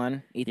last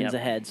one. Ethan's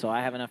Yep. ahead, so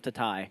I have enough to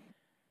tie.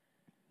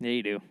 yeah,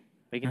 you do.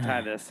 We can tie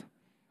this.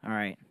 All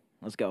right,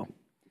 let's go.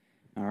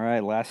 all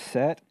right, last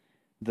set.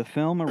 The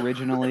film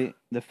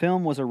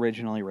was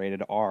originally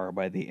rated R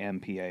by the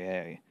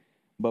MPAA,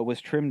 but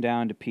was trimmed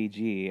down to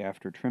PG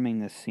after trimming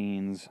the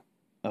scenes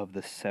of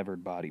the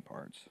severed body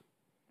parts.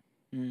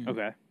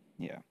 Okay.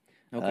 Yeah.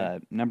 Okay.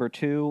 Number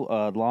 2,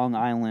 Long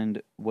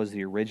Island was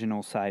the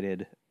original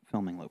cited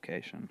filming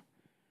location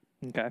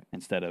Okay.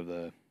 instead of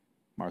the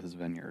Martha's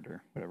Vineyard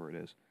or whatever it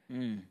is.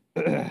 Mm.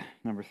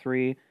 Number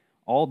 3,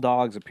 all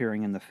dogs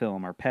appearing in the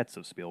film are pets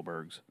of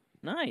Spielberg's.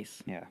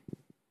 Nice. Yeah.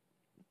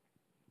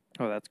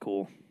 Oh, that's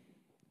cool.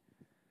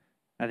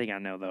 I think I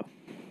know though.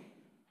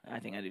 I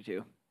think I do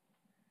too.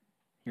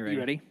 You You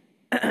ready?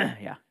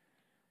 yeah.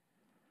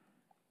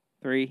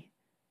 3,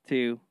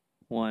 2,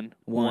 1,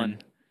 1.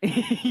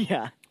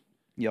 yeah.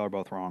 Y'all are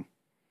both wrong.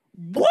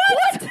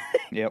 What?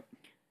 Yep.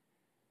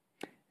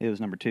 It was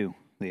number 2.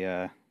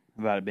 The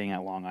about it being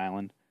at Long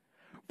Island.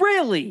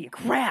 Really?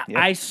 Crap. Yep.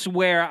 I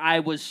swear I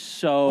was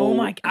so Oh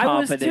my- I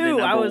was confident too.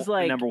 in I was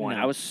like, number 1.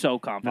 no. I was so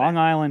confident. Long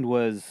Island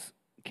was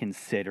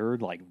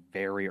considered like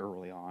very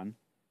early on.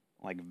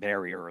 Like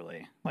very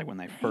early. Like when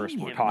they first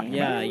were Damn, talking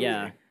Yeah, about it.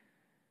 yeah.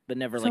 But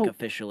never So- like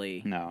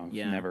officially. No,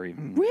 Yeah. never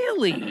even.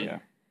 Really? Yeah.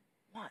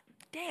 What?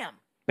 Damn.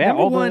 Yeah,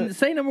 Number all the- 1.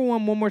 Say number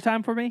 1 one more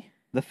time for me.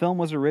 The film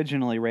was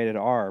originally rated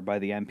R by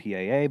the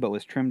MPAA, but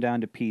was trimmed down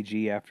to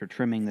PG after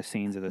trimming the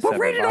scenes of the severed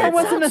rated body R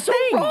parts. wasn't a so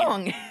thing.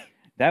 wrong.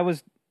 That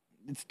was,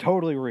 it's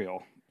totally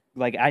real.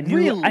 Like I knew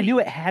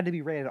Really? it had to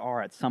be rated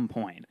R at some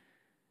point.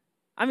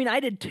 I mean,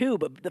 I did too,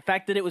 but the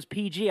fact that it was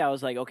PG, I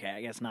was like, okay,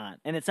 I guess not.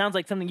 And it sounds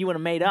like something you would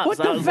have made up. But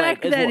so I the was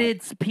fact like, that what?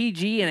 it's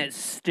PG and it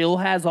still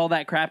has all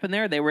that crap in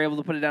there, they were able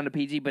to put it down to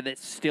PG, but it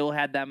still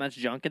had that much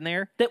junk in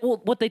there.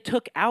 what they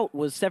took out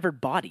was severed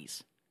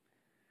bodies.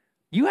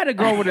 You had a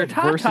girl with her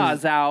Versus-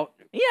 tatas out,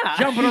 Yeah.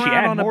 jumping She around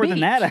had on a more beach. than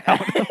that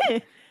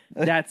out.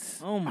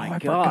 That's Oh my I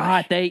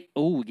gosh. forgot.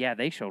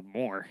 They showed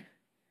more.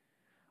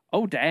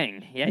 Oh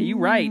dang, yeah, you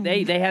right.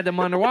 They had them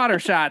underwater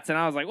shots, and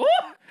I was like, whoa.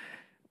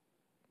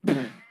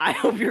 I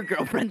hope your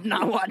girlfriend's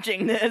not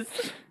watching this.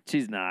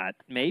 She's not.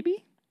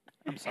 Maybe.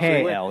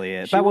 Hey, will-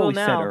 Elliot. she That's what will we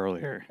said now.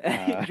 earlier.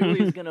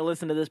 Julie's going to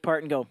listen to this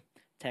part and go,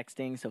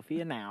 texting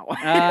Sophia now.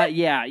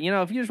 Yeah. You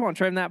know, if you just want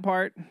to trim that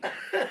part,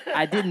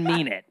 I didn't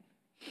mean it.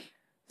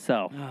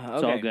 So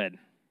it's all okay. good.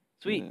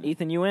 Sweet.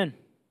 Ethan, you win.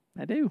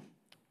 I do.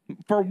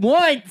 For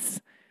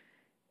once.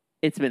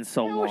 It's been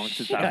so long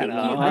since shut I've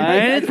up. won.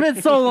 It's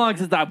been so long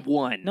since I've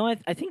won. No,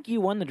 I think you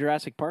won the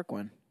Jurassic Park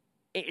one.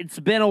 It's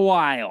been a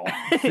while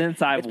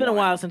since I've It's been a won.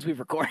 while since we've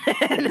recorded.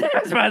 I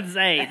was about to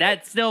say,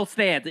 that still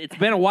stands. It's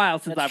been a while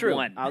since That's I've true.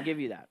 won. I'll give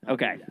you that.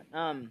 Okay.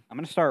 I'm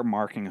going to start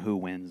marking who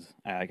wins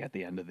at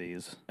the end of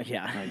these.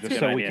 Yeah. Like, a just good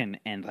so we idea. can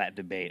end that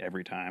debate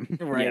every time.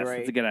 Right, Yes, right.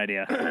 it's a good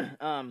idea.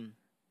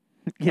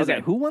 Is Okay.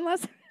 that who won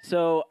last?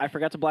 So I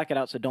forgot to black it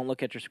out, so don't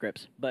look at your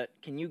scripts. But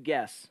can you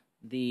guess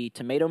the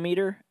tomato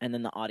meter and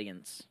then the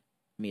audience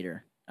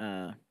meter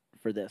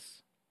for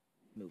this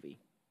movie?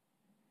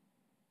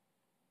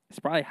 It's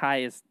probably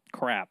high as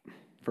crap.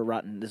 For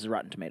Rotten, this is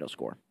Rotten Tomato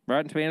score.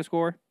 Rotten Tomato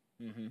score?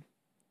 Mm-hmm.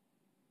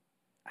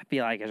 I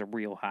feel like it's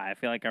real high. I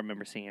feel like I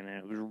remember seeing it.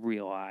 It was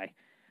real high.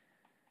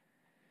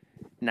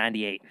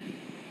 98.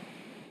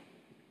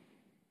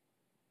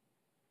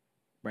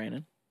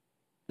 Brandon,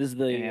 this is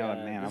the Yeah,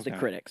 man, I this is was the gonna-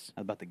 critics.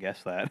 I was about to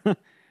guess that.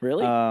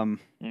 Really? I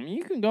mean,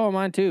 you can go on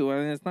mine too. I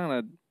mean, it's not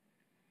a.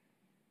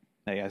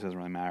 I guess it doesn't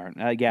really matter.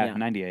 Yeah.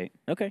 98.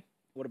 Okay.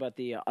 What about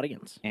the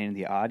audience? And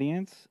the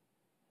audience,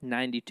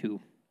 92.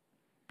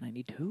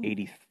 92.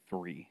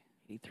 83.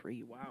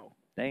 83. Wow.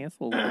 Dang, that's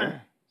a little low.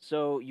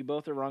 So you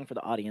both are wrong for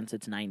the audience.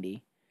 It's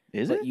 90.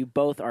 Is But it? you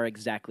both are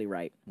exactly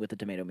right with the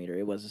tomato meter.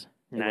 It was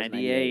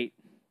 98.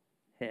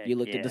 Heck You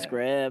looked at the yeah.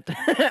 script.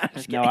 I'm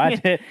just No,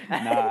 kidding.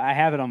 I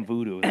have it on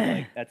Voodoo.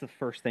 Like, that's the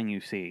first thing you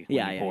see when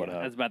Yeah, you yeah, pull it yeah. I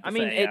up. was about to I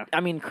mean, say, yeah. I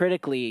mean,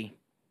 critically,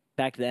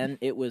 back then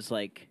it was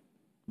like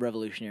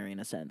revolutionary in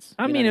a sense.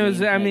 I You know mean, what it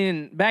was. I Like,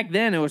 mean, back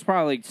then it was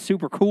probably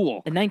super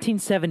cool. in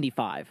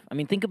 1975. I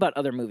mean, think about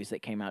other movies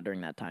that came out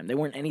during that time. They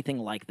weren't anything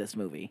like this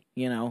movie,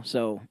 you know.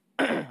 So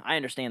I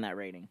understand that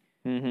rating.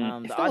 Mm-hmm.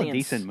 It's The still audience, a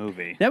decent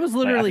movie. That was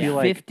Like, I literally feel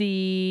like-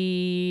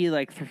 50,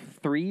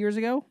 3 years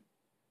ago,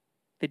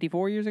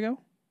 54 years ago,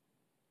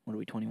 What are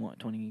we? 21?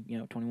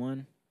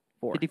 21.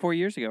 4. 54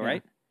 years ago, Yeah.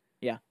 right?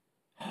 Yeah.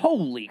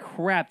 Holy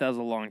crap, that was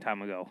a long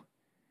time ago.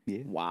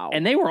 Wow.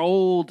 And they were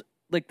old.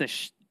 Like the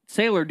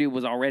sailor dude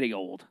was already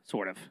old,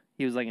 sort of.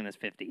 He was like in his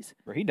 50s.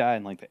 Or he died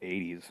in like the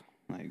 80s.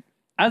 Like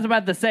I was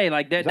about to say,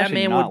 like it was that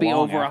actually man not would be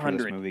long over after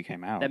 100. This movie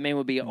came out. That man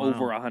would be Wow.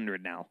 over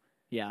 100 now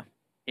yeah.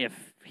 if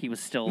he was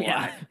still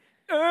Yeah.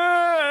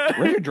 alive.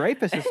 Richard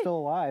Dreyfuss is still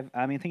alive.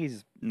 I mean, I think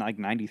he's like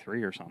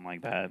 93 or something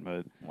like that.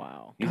 But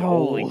Wow. he's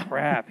Holy old.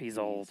 crap, he's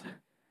old.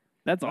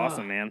 That's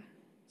awesome, man.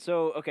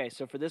 So, okay,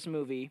 so for this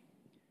movie,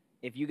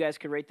 if you guys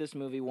could rate this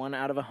movie 1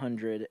 out of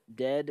 100,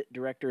 dead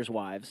directors'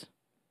 wives,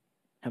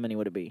 how many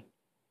would it be?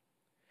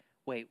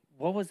 Wait,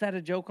 what was that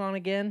a joke on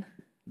again?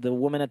 The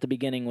woman at the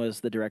beginning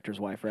was the director's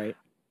wife, right?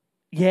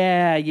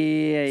 Yeah,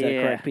 Is that a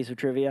yeah. correct piece of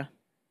trivia?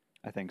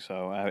 I think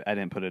so. I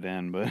didn't put it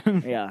in, but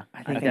Yeah.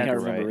 I think I that's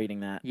remember right.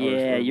 reading that.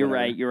 Yeah, you're whatever.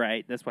 right. You're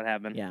right. That's what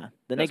happened. Yeah.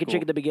 The That's naked chick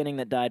cool. at the beginning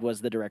that died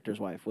was the director's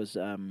wife, was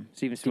Steven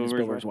Steven Spielberg's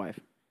Spielberg's wife. wife.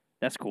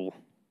 That's cool.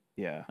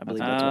 yeah, I believe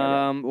that's that's what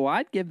I read. Well,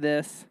 I'd give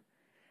this.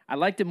 I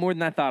liked it more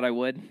than I thought I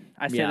would.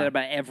 I say Yeah. that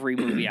about every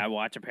movie I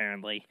watch.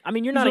 Apparently, I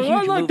mean, you're not a huge I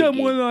liked movie that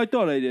geek. more than I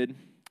thought I did.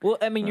 Well,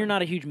 I mean, you're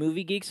not a huge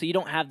movie geek, so you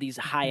don't have these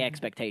high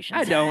expectations.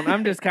 I don't.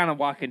 I'm just kind of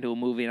walking to a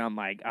movie and I'm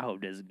like, I hope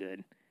this is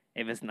good.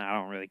 If it's not, I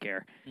don't really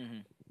care.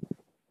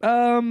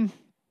 Mhm.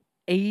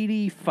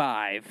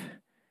 85.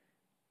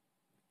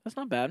 That's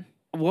not bad.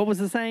 What was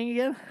the saying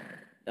again?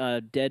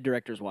 Dead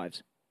directors'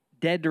 wives.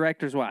 Dead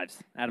directors' wives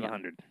out of Yeah.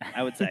 100.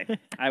 I would say.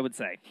 I would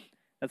say.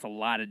 That's a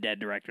lot of dead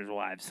directors'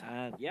 wives.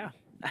 Yeah.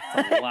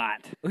 That's a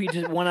lot. We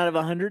just 1 out of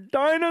 100.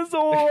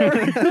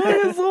 Dinosaurs!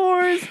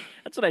 Dinosaurs!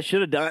 That's what I should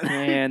have done.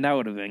 Man, that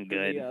would have been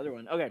good. The other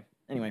one. Okay.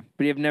 Anyway.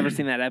 But if you've never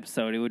seen that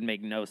episode, it would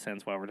make no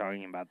sense why we're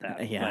talking about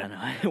that. Yeah, But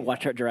I know.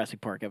 Watch our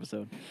Jurassic Park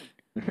episode.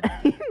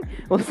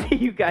 We'll see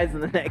you guys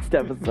in the next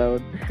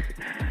episode.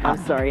 I'm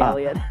sorry,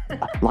 Elliot.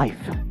 Life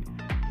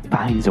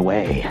finds a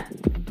way.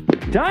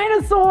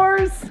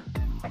 Dinosaurs!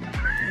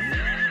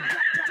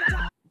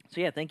 So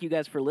yeah, thank you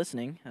guys for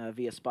listening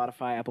via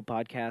Spotify, Apple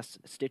Podcasts,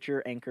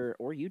 Stitcher, Anchor,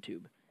 or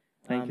YouTube.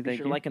 Thank you, Be thank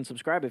sure you. to like and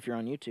subscribe if you're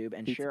on YouTube,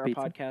 and Pizza, share our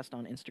pizza. podcast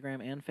on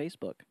Instagram and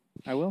Facebook.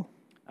 I will.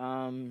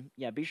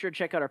 Yeah, be sure to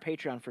check out our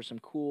Patreon for some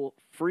cool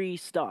free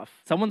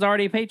stuff, Someone's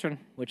already a patron.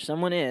 which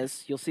someone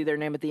is. You'll see their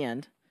name at the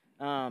end.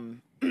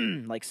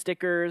 Like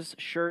stickers,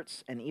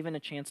 shirts, and even a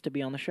chance to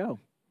be on the show.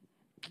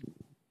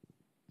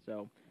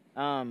 So,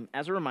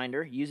 as a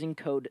reminder, using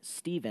code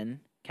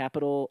STEVEN,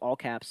 capital all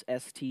caps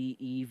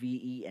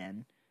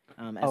STEVEN, as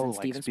in like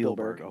Steven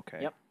Spielberg, Spielberg. okay.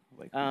 Yep.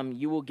 Like,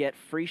 You will get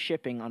free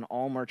shipping on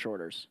all merch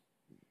orders.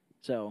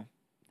 So,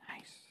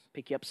 nice.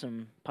 pick you up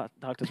some talk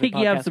to some Pick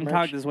you up podcast some merch.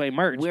 Talk This Way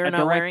merch. We're a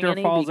not wearing director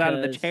any falls out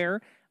of the because-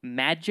 chair.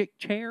 Magic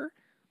chair.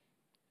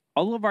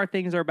 All of our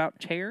things are about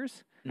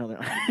chairs. No, they're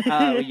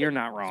not. You're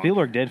not wrong.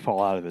 Spielberg did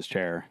fall out of his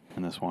chair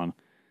in this one.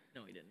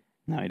 No, he didn't.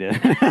 No, he did.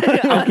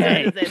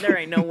 Okay. There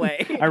ain't no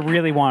way. I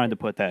really wanted to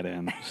put that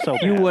in. So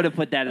You bad. would have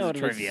put that That as a would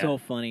have been trivia. so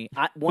funny.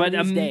 One but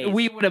of these days,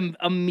 we would have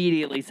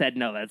immediately said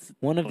no. That's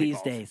one of totally these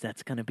false. days,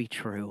 that's gonna be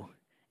true,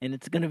 and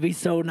it's gonna be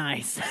so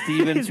nice.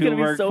 Steven It's gonna be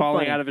Spielberg so falling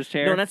funny. out of his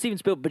chair. No, not Steven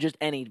Spielberg, but just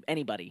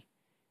anybody,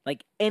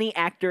 like any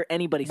actor,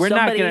 anybody. We're not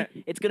somebody, gonna-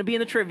 It's gonna be in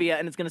the trivia,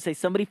 and it's gonna say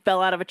somebody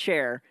fell out of a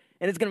chair,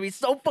 and it's gonna be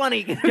so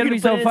funny. It's gonna be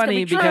so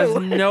funny because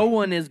no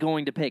one is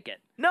going to pick it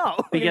no,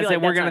 because like,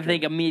 we're "That's gonna not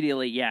think true."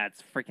 immediately, yeah,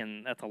 it's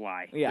freaking that's a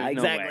lie. Yeah, There's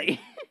no way. exactly.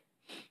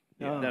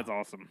 Yeah, that's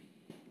awesome.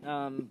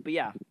 But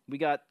yeah, we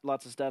got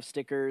lots of stuff: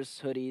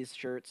 stickers, hoodies,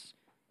 shirts,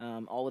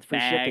 all with free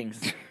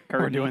Bags, shipping.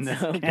 We're doing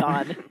this. Oh again.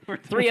 God,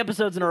 3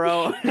 episodes in a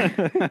row.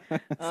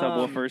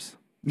 Subwoofers.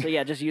 So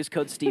yeah, just use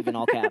code Steve in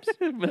all caps.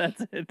 But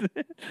that's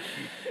it.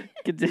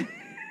 Continue.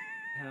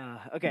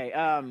 Okay.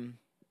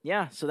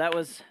 Yeah. So that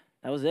was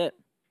it.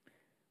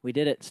 We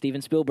did it.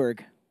 Steven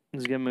Spielberg. It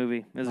was a good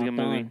movie. It was a good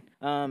Locked movie.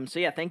 on. So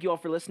yeah, thank you all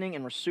for listening,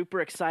 and we're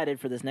super excited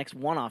for this next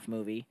one-off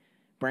movie.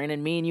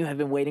 Brandon, me and you have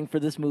been waiting for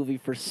this movie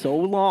for so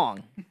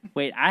long.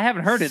 Wait, I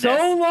haven't heard of so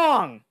this.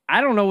 long.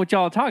 I don't know what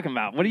y'all are talking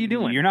about. What are you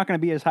doing? You're not going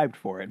to be as hyped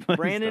for it. But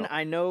Brandon, still.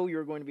 I know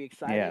you're going to be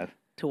excited Yeah.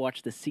 to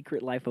watch The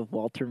Secret Life of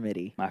Walter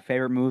Mitty. My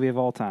favorite movie of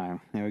all time.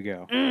 There we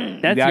go.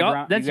 That's got y'all-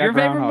 Ground- that's you got your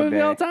favorite Groundhog movie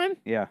of Day. all time?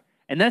 Yeah,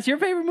 And that's your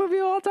favorite movie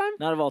of all time?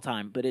 Not of all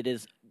time, but it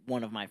is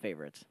one of my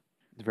favorites.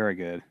 it's very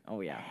good.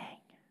 Oh yeah.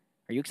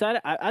 Are you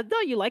excited? I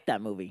thought you liked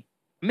that movie.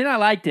 I mean, I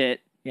liked it.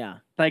 Yeah.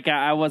 Like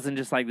I wasn't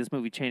just like this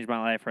movie changed my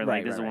life, or like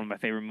Right, this is right, one of my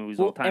favorite movies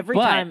Well, of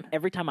all time.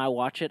 every time I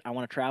watch it, I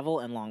want to travel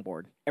and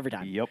longboard every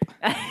time. Yep.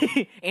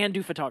 And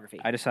do photography.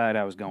 I decided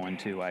I was going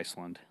to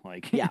Iceland.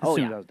 Like, Yeah. as Oh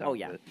soon yeah. as I was done Oh with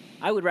yeah. it.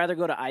 I would rather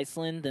go to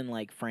Iceland than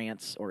like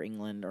France or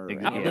England or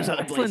any Yeah. of those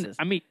other Iceland, places.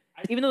 I mean,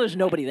 Even though there's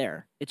nobody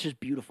there, it's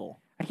just beautiful.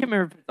 I can't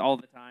remember if it's all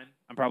the time.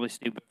 I'm probably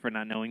stupid for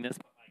not knowing this,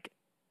 but like,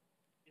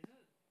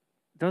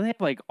 don't they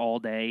have like all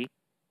day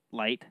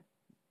light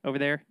over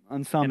there?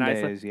 On some In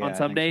Iceland? days, yeah. On I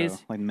some think so.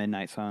 days? Like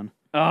midnight sun.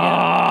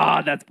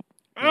 Oh, it's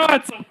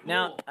so cool.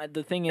 Now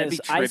the thing That'd is,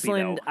 be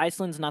trippy, though.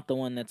 Iceland's not the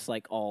one that's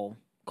like all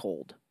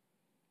cold.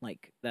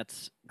 Like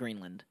that's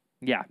Greenland.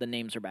 Yeah, The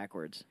names are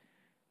backwards.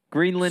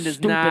 Greenland is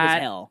Stupid not.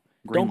 as hell.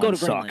 Don't go to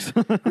Greenland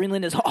Greenland. sucks.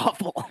 Greenland is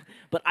awful,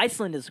 but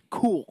Iceland is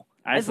cool.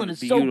 Iceland is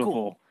so beautiful.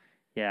 cool.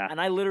 Yeah,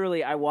 And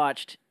I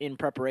watched in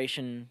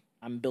preparation.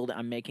 I'm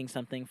making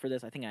something for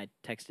this. I think I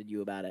texted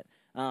you about it.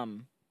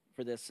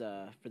 For this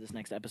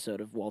next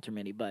episode of Walter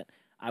Mitty. But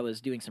I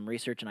was doing some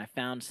research and I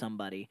found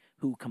somebody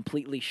who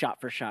completely shot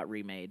for shot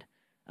remade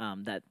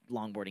that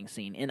longboarding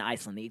scene in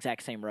Iceland, the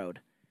exact same road.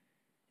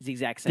 It's the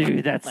exact same.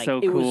 Dude, that's so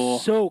It cool.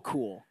 was so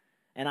cool.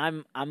 And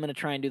I'm gonna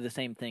try and do the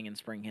same thing in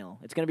Spring Hill.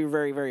 It's gonna be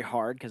very, very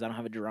hard because I don't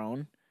have a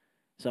drone.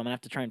 So I'm gonna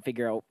have to try and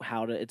figure out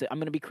how to. I'm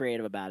gonna be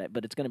creative about it,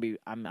 but it's gonna be.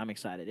 I'm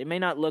excited. It may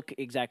not look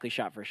exactly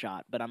shot for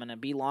shot, but I'm gonna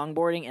be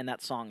longboarding, and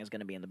that song is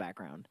gonna be in the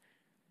background.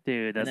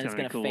 dude, that's And then it's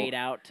gonna gonna be cool. fade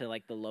out to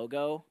like the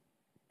logo,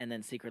 and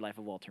then Secret Life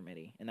of Walter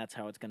Mitty, and that's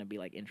how it's gonna be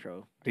like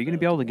intro. Are you going to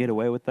be able to get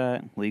away with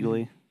that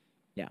legally?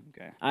 Yeah.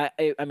 Okay.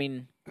 I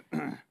mean,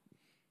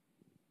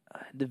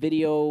 the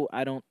video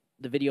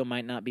the video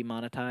might not be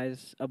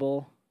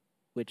monetizable,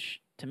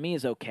 which to me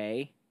is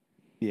okay.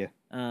 Yeah.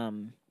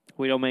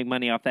 We don't make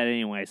money off that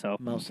anyway, so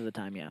Most of the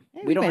time, yeah.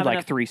 We don't made have like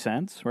enough, 3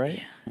 cents,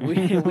 right? we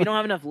don't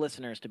have enough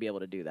listeners to be able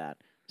to do that.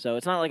 So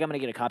it's not like I'm gonna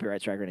get a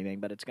copyright strike or anything,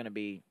 but it's gonna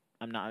be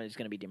it's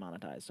gonna be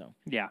demonetized. So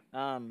yeah,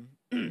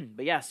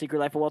 but yeah, Secret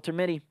Life of Walter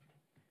Mitty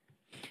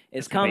is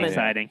it's gonna be coming,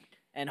 exciting.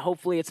 and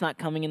hopefully it's not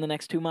coming in the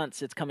next 2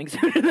 months. It's coming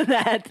sooner than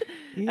that.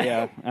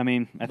 Yeah. I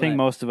mean, I think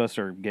But- most of us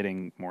are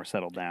getting more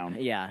settled down.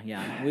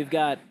 Yeah. We've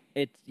got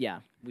it. Yeah,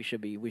 we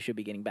should be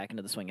getting back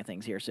into the swing of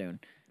things here soon.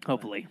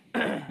 Hopefully.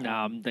 No,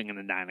 I'm thinking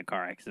of dying in a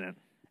car accident.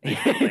 Yeah,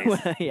 That's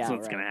what's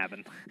right. gonna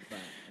happen. But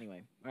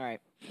anyway, all right.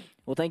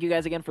 Well, thank you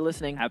guys again for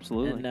listening.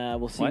 Absolutely. And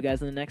we'll see you What?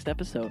 guys in the next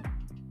episode.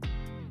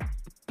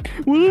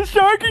 Was a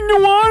shark in the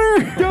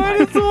water?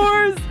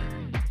 Dinosaurs!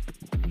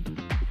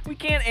 We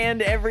can't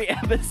end every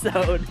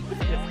episode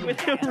with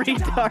a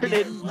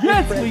retarded.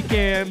 Yes, we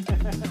can.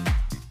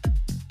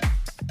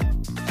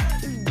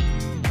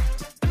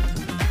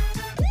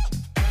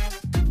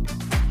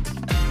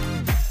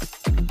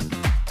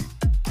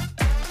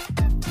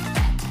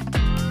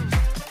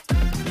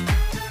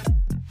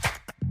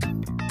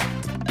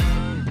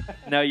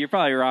 No, you're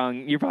probably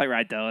wrong. You're probably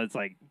right though. It's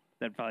like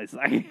that probably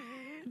suck.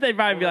 They'd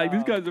probably be like,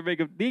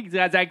 these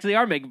guys actually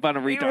are making fun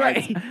of retards.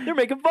 Right. They're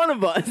making fun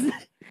of us.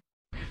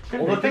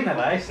 Well, the thing that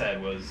I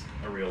said was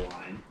a real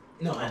line.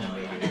 No, I know.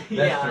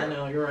 Yeah, I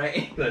know. You're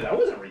right. That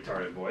was a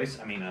retarded voice.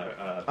 I mean,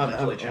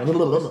 mentally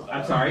challenged.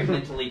 I'm sorry,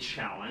 mentally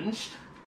challenged.